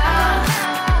כל כך,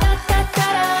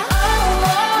 טה-טה-טה-טה.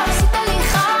 עשית לי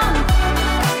חם,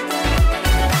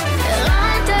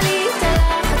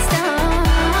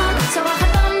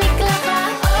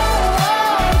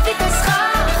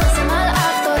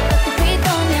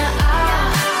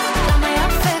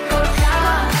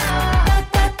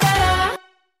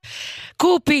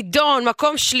 קופידון,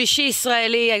 מקום שלישי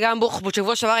ישראלי, גם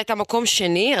בשבוע שעבר הייתה מקום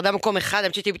שני, ירדה מקום אחד,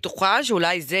 אני הייתי בטוחה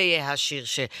שאולי זה יהיה השיר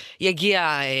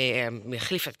שיגיע,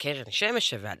 יחליף את קרן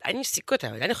שמש, ועדיין יסיקו אותה,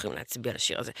 עדיין יכולים להצביע על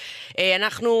השיר הזה.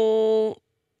 אנחנו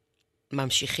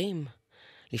ממשיכים.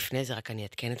 לפני זה רק אני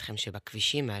אתקן אתכם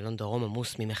שבכבישים מאלון דרום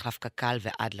עמוס ממחלף קקל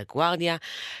ועד לגוארדיה,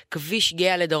 כביש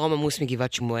גאה לדרום עמוס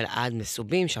מגבעת שמואל עד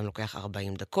מסובים, שם לוקח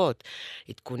 40 דקות.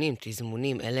 עדכונים,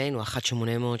 תזמונים אלינו, 1-800-891-8,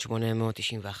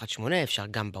 אפשר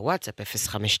גם בוואטסאפ,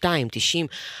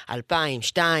 052-90-2002,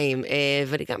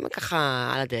 ואני גם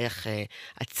ככה על הדרך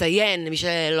אציין, למי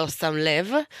שלא שם לב,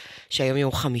 שהיום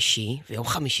יום חמישי, ויום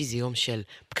חמישי זה יום של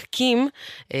פקקים,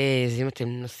 אז אם אתם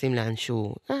נוסעים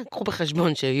לאנשהו, קחו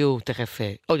בחשבון שיהיו תכף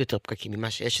עוד יותר פקקים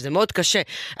ממה שיש, שזה מאוד קשה,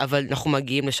 אבל אנחנו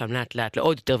מגיעים לשם לאט לאט,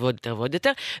 לעוד יותר ועוד יותר ועוד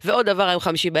יותר, ועוד דבר היום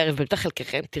חמישי בערב, בטח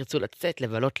חלקכם תרצו לצאת,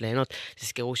 לבלות, ליהנות,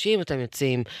 תזכרו שאם אתם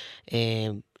יוצאים,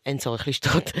 אין צורך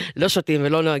לשתות, לא שותים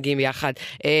ולא נוהגים יחד,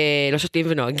 לא שותים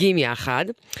ונוהגים יחד,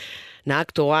 נהג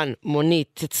תורן, מונית,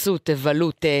 תצאו,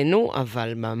 תבלו, תהנו,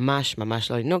 אבל ממש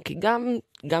ממש לא לנהוג, כי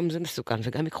גם זה מסוכן,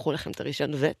 וגם ייקחו לכם את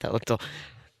הראשון ואת האוטו.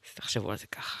 אז תחשבו על זה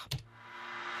ככה.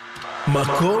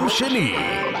 מקום שני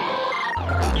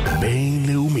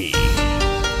בינלאומי.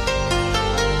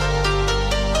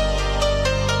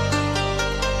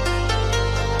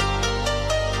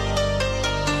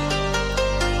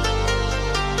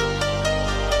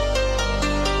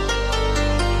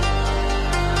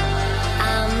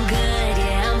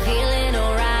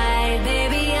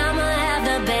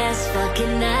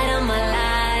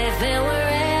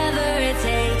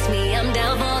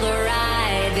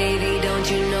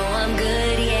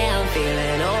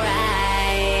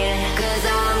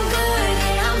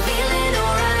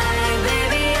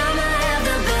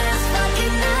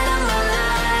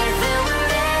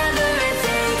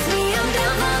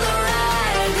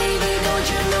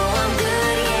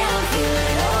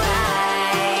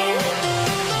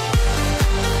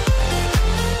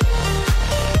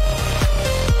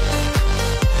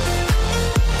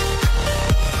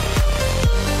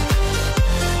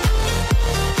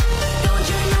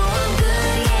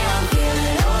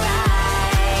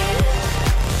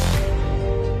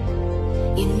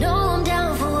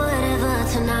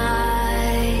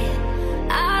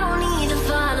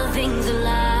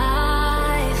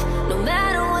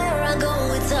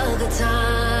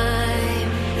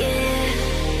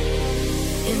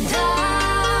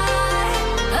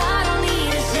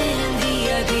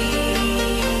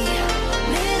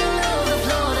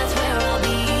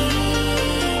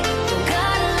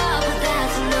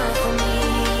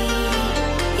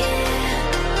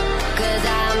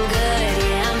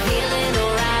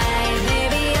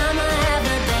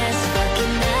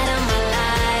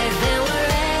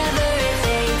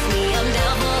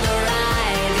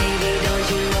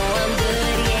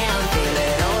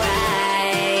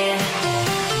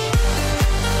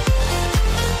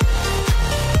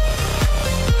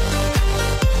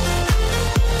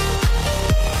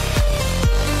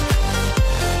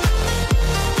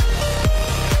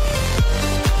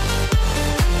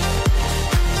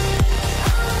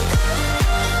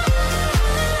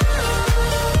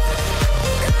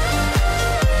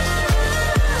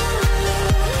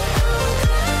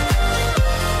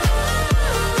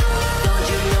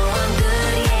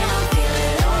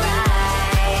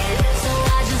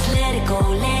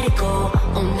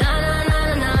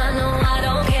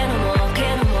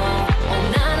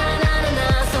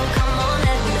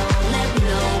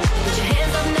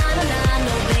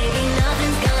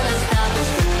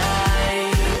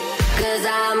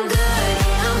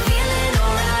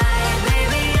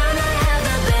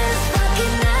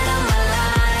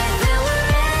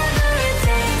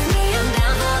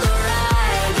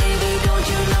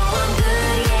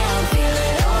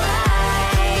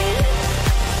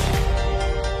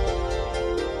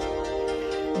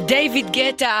 דיוויד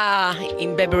גטה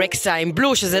עם בברקסה עם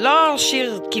בלו, שזה לא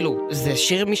שיר, כאילו, זה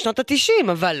שיר משנות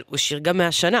ה-90, אבל הוא שיר גם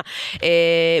מהשנה.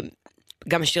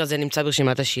 גם השיר הזה נמצא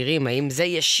ברשימת השירים, האם זה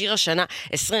יהיה שיר השנה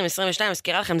 2022,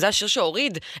 מזכירה לכם, זה השיר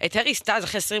שהוריד את הרי סטאז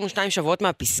אחרי 22 שבועות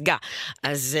מהפסגה.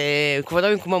 אז כבודו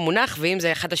במקומו מונח, ואם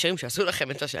זה אחד השירים שעשו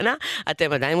לכם את השנה,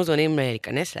 אתם עדיין מוזמנים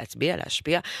להיכנס, להצביע,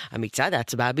 להשפיע. המצעד,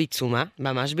 ההצבעה בעיצומה,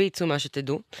 ממש בעיצומה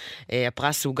שתדעו.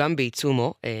 הפרס הוא גם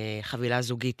בעיצומו, חבילה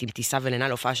זוגית עם טיסה ולינה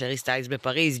להופעה של הרי סטאז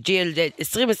בפריז, GLZ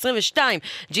 2022,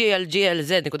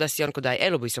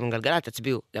 glgz.co.il, או ביישום גלגלת,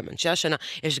 תצביעו גם אנשי השנה.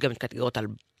 יש גם קטגוריות על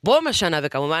בום השנה,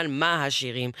 וכמובן מה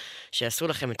השירים שעשו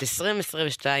לכם את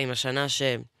 2022, השנה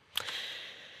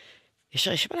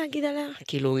יש מה להגיד עליה?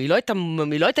 כאילו, היא לא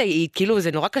הייתה, כאילו,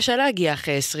 זה נורא קשה להגיע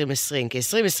אחרי 2020, כי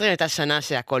 2020 הייתה שנה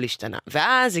שהכל השתנה.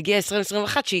 ואז הגיעה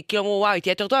 2021, שהיא כאילו אמרו, וואו, היא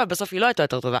תהיה יותר טובה, בסוף היא לא הייתה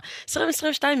יותר טובה.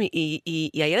 2022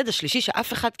 היא הילד השלישי,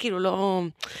 שאף אחד כאילו לא,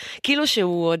 כאילו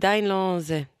שהוא עדיין לא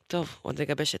זה. טוב, עוד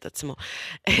לגבש את עצמו.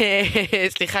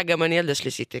 סליחה, גם אני ילדה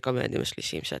שלישית, כל מיני ילדים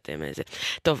השלישיים שאתם איזה.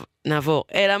 טוב, נעבור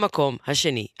אל המקום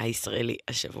השני, הישראלי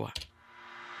השבוע.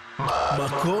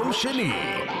 מקום שני,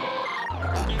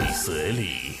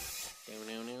 ישראלי.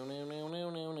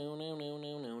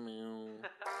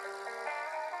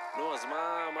 נו, אז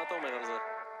מה אתה אומר על זה?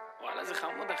 וואלה, זה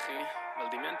חמוד, אחי. אבל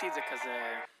דמיינתי את זה כזה...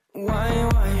 וואי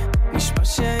וואי, נשמע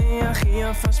שהיא הכי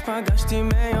יפה שפגשתי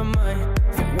מימיי,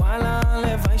 ווואלה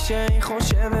הלוואי שהיא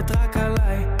חושבת רק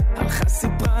עליי. הלכה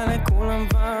סיפרה לכולם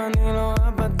ואני לא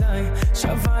עבדיי,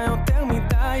 שווה יותר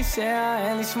מדי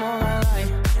שהאל ישמור עליי.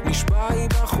 נשבע היא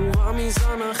בחורה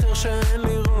מזן אחר שאין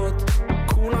לראות,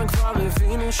 כולם כבר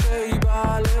הבינו שהיא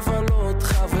באה לבלות.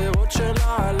 חברות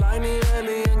שלה עליי נראה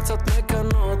לי הן קצת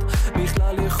מקנות,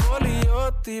 בכלל יכול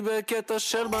להיות היא בקטע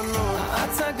של בנות.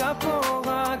 ההצגה פה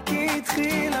רק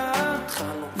התחילה,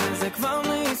 וזה כבר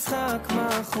משחק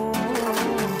מכור.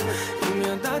 אם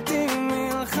ידעתי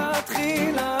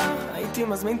מלכתחילה, הייתי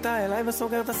מזמין אותה אליי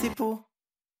וסוגר את הסיפור.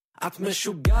 את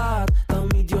משוגעת,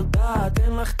 תמיד יודעת,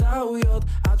 אין לך טעויות.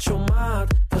 את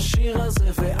שומעת את השיר הזה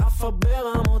ואפה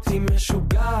ברמות. היא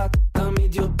משוגעת,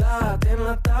 תמיד יודעת, אין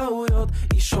לה טעויות.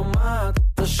 היא שומעת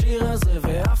את השיר הזה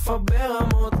ואפה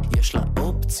ברמות. יש לה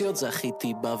אופציות,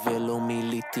 זכיתי בה ולא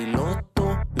מיליתי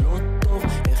לוטו, לא טוב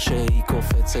איך שהיא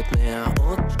קופצת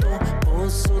מהאוטו.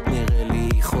 פוסות נראה לי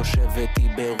היא חושבת היא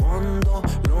ברונדו,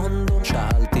 לונדון.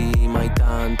 שאלתי אם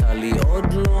הייתה ענתה לי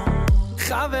עוד לא.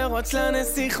 חברות שלה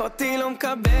נסיכות, היא לא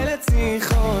מקבלת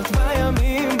שיחות.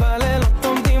 בימים בלילות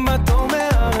עומדים בתור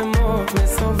מהרמות,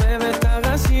 מסובבת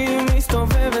הראשים,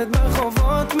 מסתובבת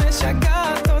ברחובות,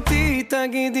 משגעת אותי,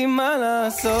 תגידי מה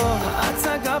לעשות.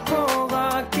 ההצגה פה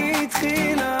רק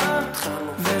התחילה,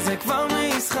 וזה כבר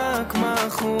משחק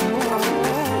מכור.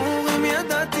 אם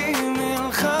ידעתי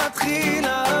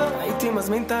מלכתחילה, הייתי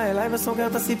מזמין אותה אליי וסוגר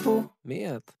את הסיפור. מי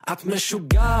את? את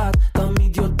משוגעת,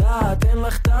 תמיד יודעת, אין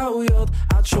לך טעויות.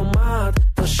 את שומעת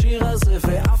את השיר הזה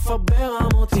ואפה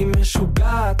ברמות. היא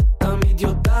משוגעת, תמיד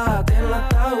יודעת, אין לה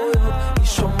טעויות. היא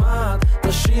שומעת את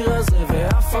השיר הזה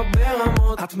ואפה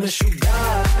ברמות. את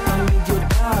משוגעת, תמיד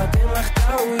יודעת, אין לך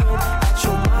טעויות. את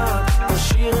שומעת את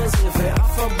השיר הזה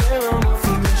ואפה ברמות.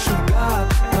 היא משוגעת,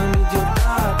 תמיד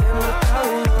יודעת, אין לה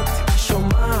טעויות. היא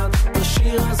שומעת את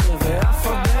השיר הזה ואפה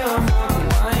ברמות.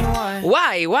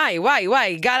 וואי, וואי, וואי,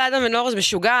 וואי, גל אדם ונורס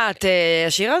משוגעת.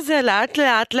 השיר הזה לאט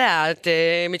לאט לאט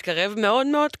מתקרב מאוד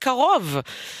מאוד קרוב.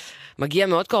 מגיע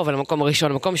מאוד קרוב על המקום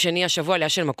הראשון. המקום שני השבוע עלייה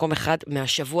של מקום אחד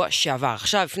מהשבוע שעבר.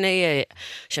 עכשיו, לפני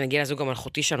שנגיע לזוג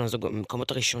המלכותי שלנו, זוג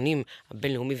המקומות הראשונים,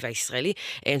 הבינלאומי והישראלי,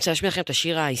 אני רוצה להשמיע לכם את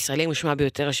השיר הישראלי המשמע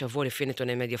ביותר השבוע לפי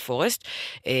נתוני מדיה פורסט.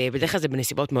 בדרך כלל זה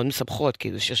בנסיבות מאוד מסבכות,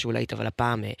 כי זה שיר שאולי טוב על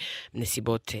הפעם,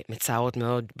 בנסיבות מצערות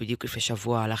מאוד, בדיוק לפני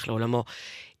שבוע הלך לעולמו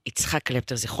יצחק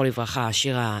קלפטר, זכרו לברכה,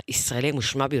 השיר הישראלי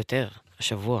המושמע ביותר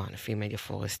השבוע, לפי מדיה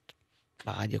פורסט,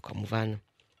 ברדיו כמובן.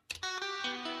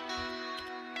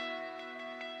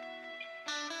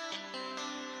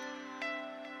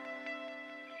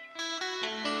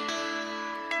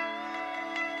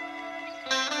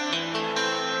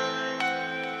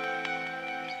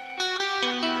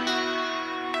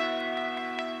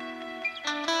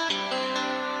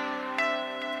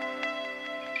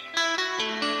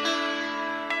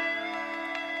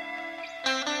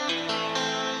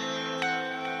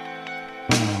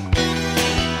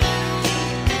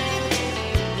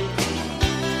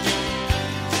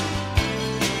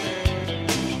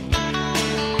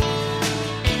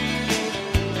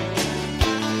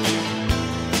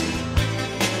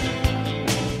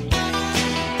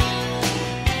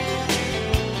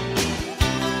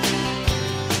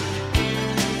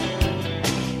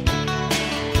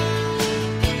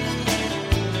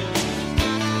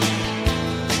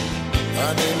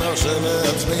 מרשה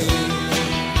לעצמי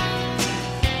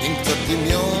עם קצת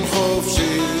דמיון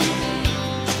חופשי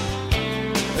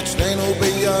את שנינו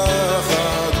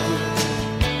ביחד,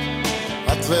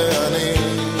 את ואני,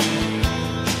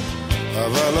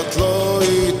 אבל את לא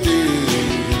איתי,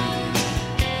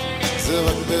 זה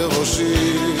רק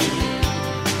בראשי.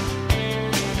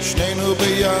 שנינו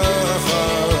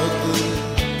ביחד,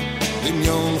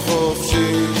 דמיון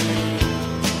חופשי,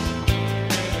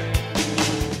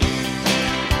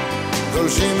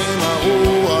 גולשים עם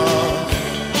הרוח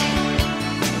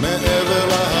מעבר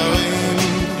להרים,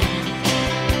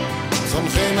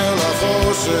 צומחים אל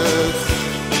החושך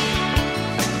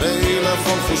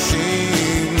בעילפון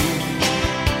חושים,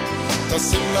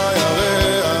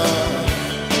 לירח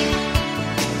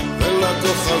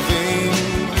ולכוכבים,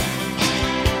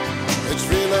 את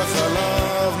שביל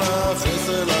החלב נכניס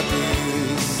אל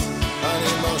הכיס,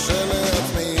 אני מרשה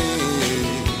לעצמי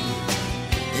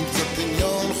עם קצת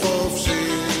דמיון חופשי,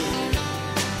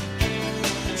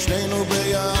 שנינו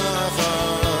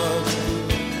ביחד,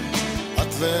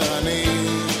 את ואני,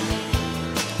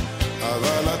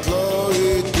 אבל את לא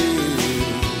איתי,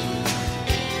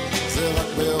 זה רק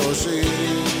בראשי,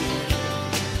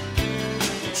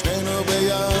 שנינו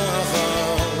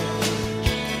ביחד,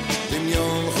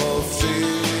 דמיון חופשי,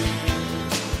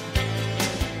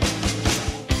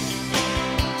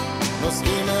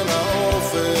 נוסעים אל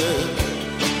האופק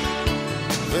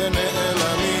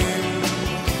ונעלמים,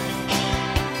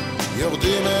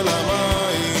 יורדים אל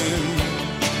המים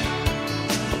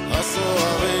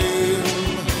הסוערים,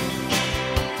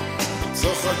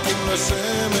 צוחקים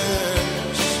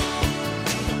לשמש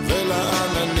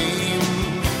ולעננים,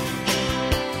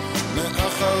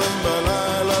 מאחרים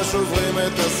בלילה שוברים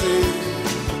את השיא,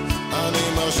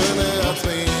 אני מרשה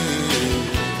לעצמי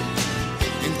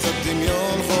עם קצת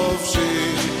דמיון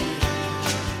חופשי,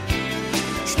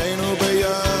 שנינו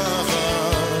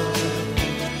ביחד,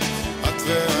 את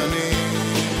ואני,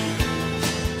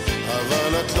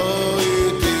 אבל את לא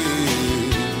איתי,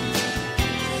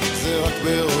 זה רק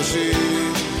בראשי,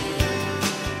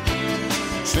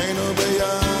 שנינו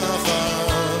ביחד,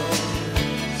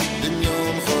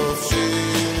 דמיון חופשי.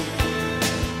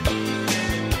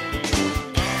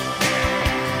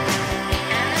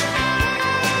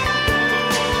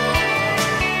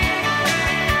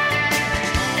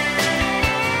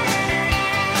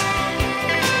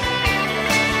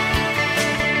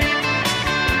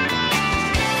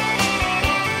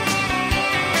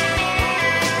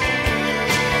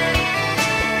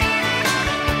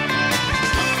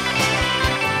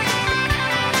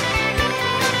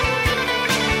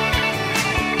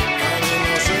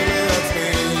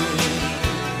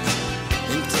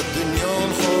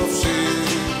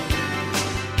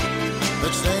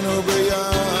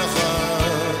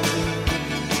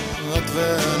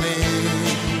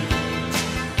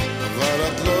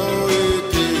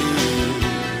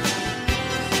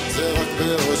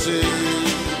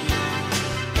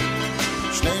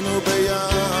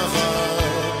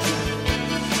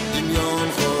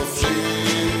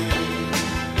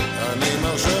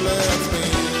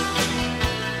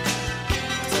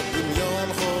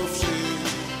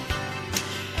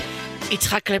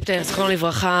 יצחק קלפטר, זכרונו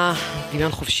לברכה,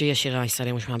 דמיון חופשי, השיר הישראלי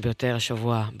המושמע ביותר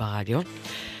השבוע ברדיו.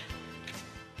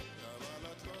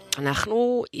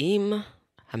 אנחנו עם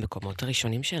המקומות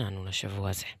הראשונים שלנו לשבוע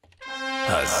הזה.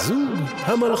 הזוג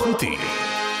המלכותי.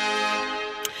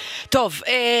 טוב,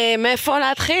 מאיפה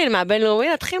להתחיל? מהבינלאומי?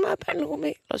 נתחיל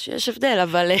מהבינלאומי. לא שיש הבדל,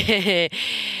 אבל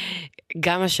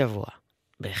גם השבוע,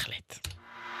 בהחלט.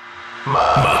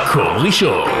 מקום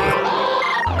ראשון.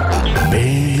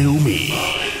 בינלאומי.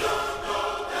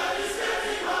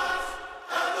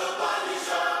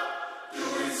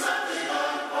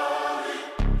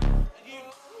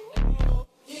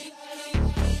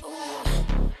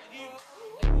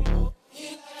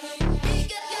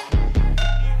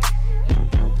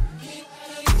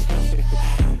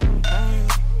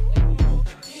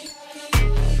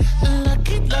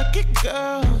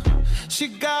 Girl, she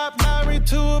got married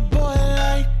to a boy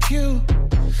like you.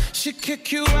 She'd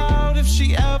kick you out if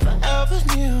she ever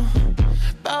knew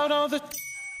about all the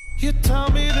you tell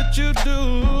me that you do.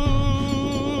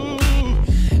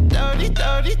 Dirty,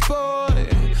 dirty boy.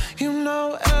 You know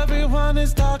everyone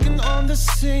is talking on the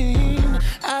scene.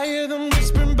 I hear them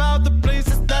whispering about the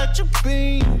places that you've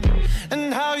been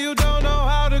and how you don't know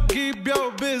how to keep your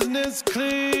business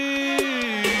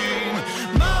clean.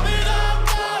 Mommy, don't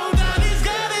go. Daddy's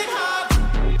getting hot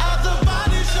at the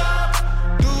body shop,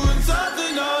 doing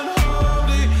something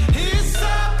unholy. He's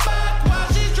sat back while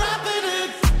she's dropping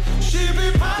it. She be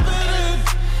popping it.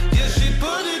 Yeah, she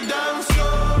put it down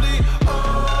slowly.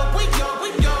 Oh, we go.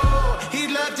 He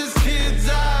left his kids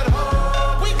at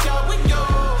home. We go.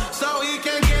 So he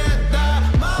can get that.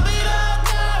 Mommy, don't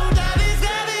go. Daddy's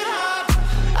getting hot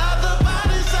at the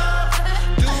body shop,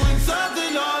 doing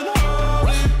something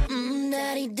unholy.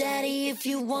 Daddy, if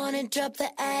you wanna drop the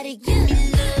attic, give me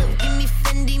love, give me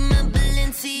Fendi, my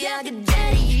Balenciaga.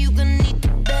 Daddy, you gon' need to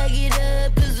bag it up,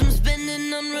 'cause I'm spending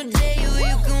on Rodeo.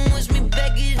 You can wish me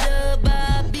back it up,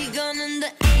 I'll be gone in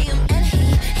the AM. And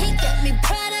he got me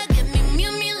Prada, get me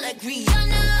Miu Miu like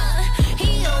Rihanna.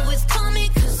 He always call me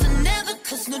 'cause I never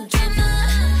cause no drama.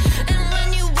 And when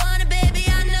you want it, baby,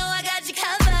 I know I got you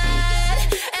covered.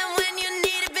 And when you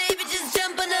need it, baby, just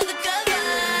jump under the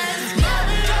covers.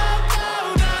 Mommy, don't go.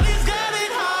 Daddy's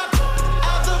getting hot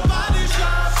at the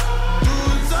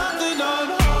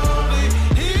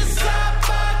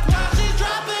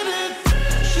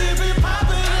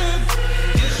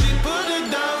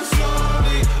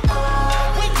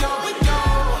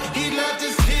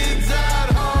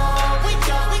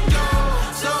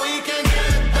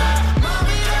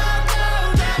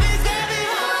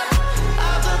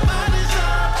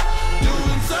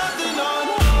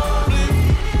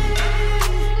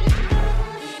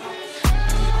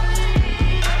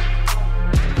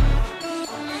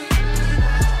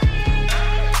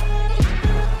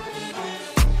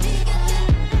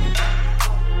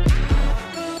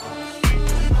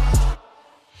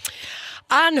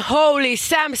Unholy,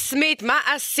 סאם סמית, מה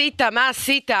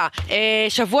עשית?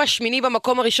 שבוע שמיני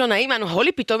במקום הראשון, האם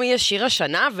Unholy פתאום יהיה שיר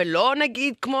השנה, ולא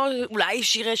נגיד כמו אולי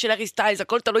שיר של הארי סטיילס,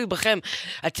 הכל תלוי בכם.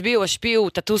 הצביעו, השפיעו,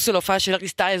 תטוסו להופעה של הארי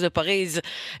סטיילס בפריז,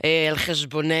 על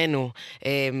חשבוננו,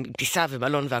 טיסה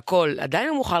ומלון והכל. עדיין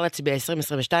הוא מוכר להצביע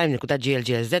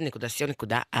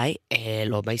 2022.glglz.co.il,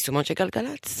 לא ביישומון של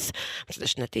גלגלץ, זה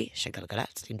שנתי של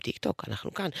גלגלץ, עם טיק טוק,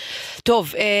 אנחנו כאן.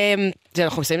 טוב,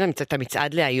 אנחנו מסיימים את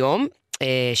המצעד להיום.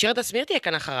 שירת הסמיר תהיה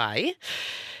כאן אחריי.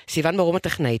 סיוון ברום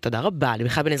הטכנאי, תודה רבה.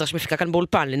 למיכל בן עזרא שמפיקה כאן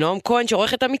באולפן, לנועם כהן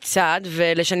שעורך את המצעד,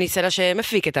 ולשני סלע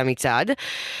שמפיק את המצעד.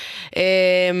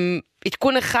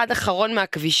 עדכון אחד אחרון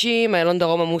מהכבישים, איילון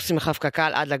דרום עמוס מחלף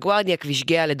קק"ל עד לגוארדיה, כביש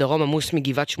גאה לדרום עמוס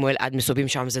מגבעת שמואל עד מסובים,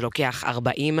 שם זה לוקח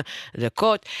 40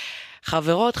 דקות.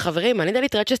 חברות, חברים, אני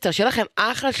דלית רצ'שטר, שיהיה לכם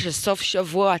אחלה של סוף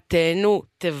שבוע, תהנו,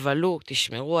 תבלו,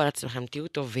 תשמרו על עצמכם, תהיו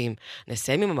טובים.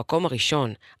 נסיים עם המקום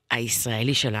הראשון,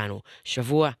 הישראלי שלנו,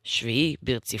 שבוע שביעי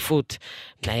ברציפות,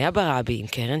 בניה ברבי עם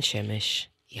קרן שמש.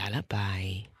 יאללה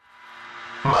ביי.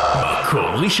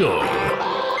 מקום ראשון,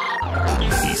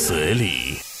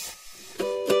 ישראלי.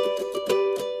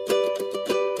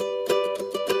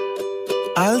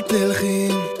 אל תלכי,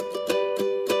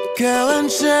 קרן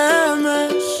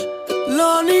שמש,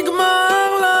 לא נגמר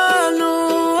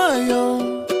לנו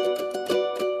היום.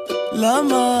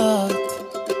 למה את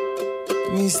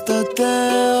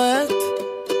מסתתרת?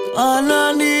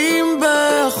 עננים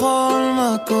בכל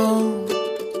מקום.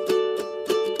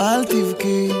 אל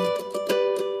תבכי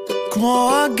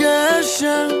כמו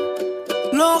הגשם,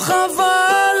 לא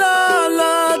חבל על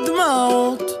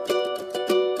הדמעות.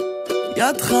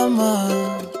 יד חמה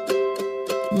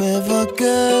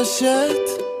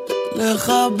מבקשת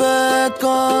לחבק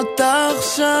אותך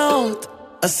שעות.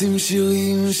 אשים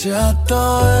שירים שאת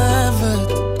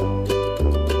אוהבת,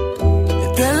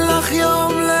 אתן לך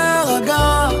יום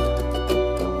להירגע.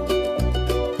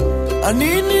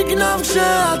 אני נגנב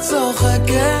כשאת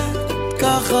צוחקת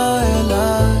ככה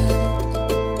אליי.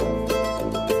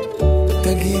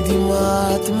 תגידי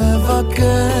מה את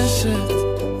מבקשת,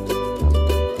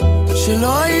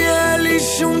 שלא יהיה לי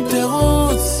שום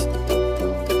תירוץ.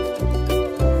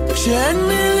 כשאין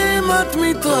מילים את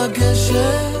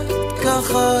מתרגשת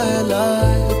ככה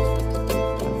אליי.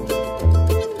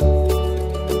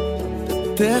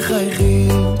 תחייכי,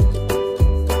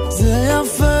 זה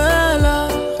יפה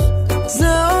לך,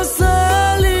 זה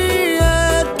עושה לי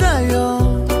את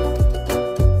היום.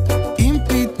 אם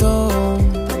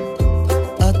פתאום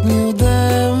את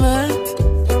נרדמת,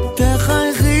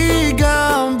 תחייכי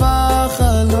גם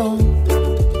בחלום.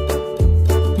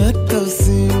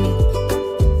 מטוסים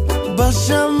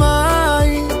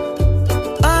בשמיים,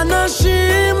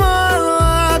 אנשים על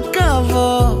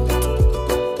רכבות.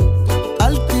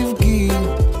 אל תבכי,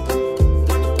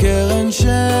 קרן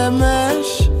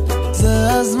שמש,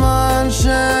 זה הזמן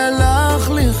שלך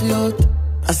לחיות.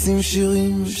 אשים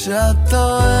שירים שאת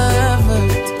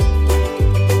אוהבת,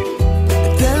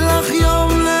 אתן לך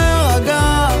יום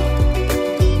להירגע.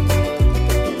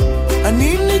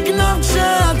 אני נגנב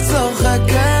כשאת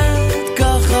צוחקת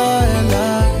ככה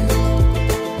אליי.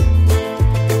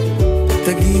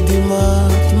 תגידי מה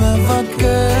את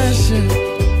מבקשת,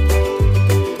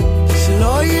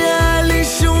 שלא יהיה לי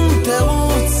שום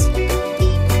תירוץ.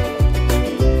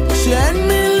 כשאין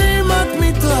מילים את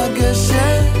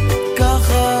מתרגשת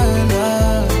ככה אליי.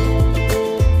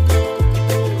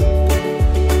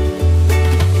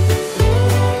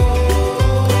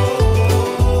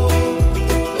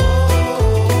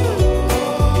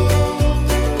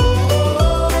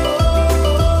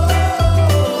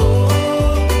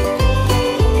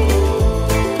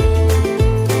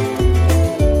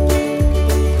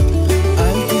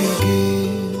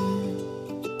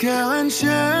 קרן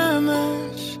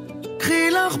שמש,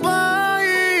 קחי לך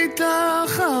בית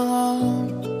אחרון.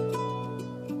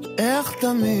 איך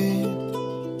תמיד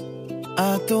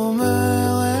את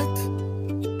אומרת,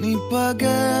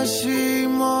 ניפגש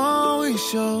עם אור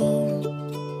ראשון.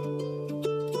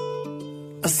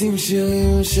 אשים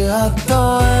שירים שאת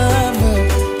אוהבת,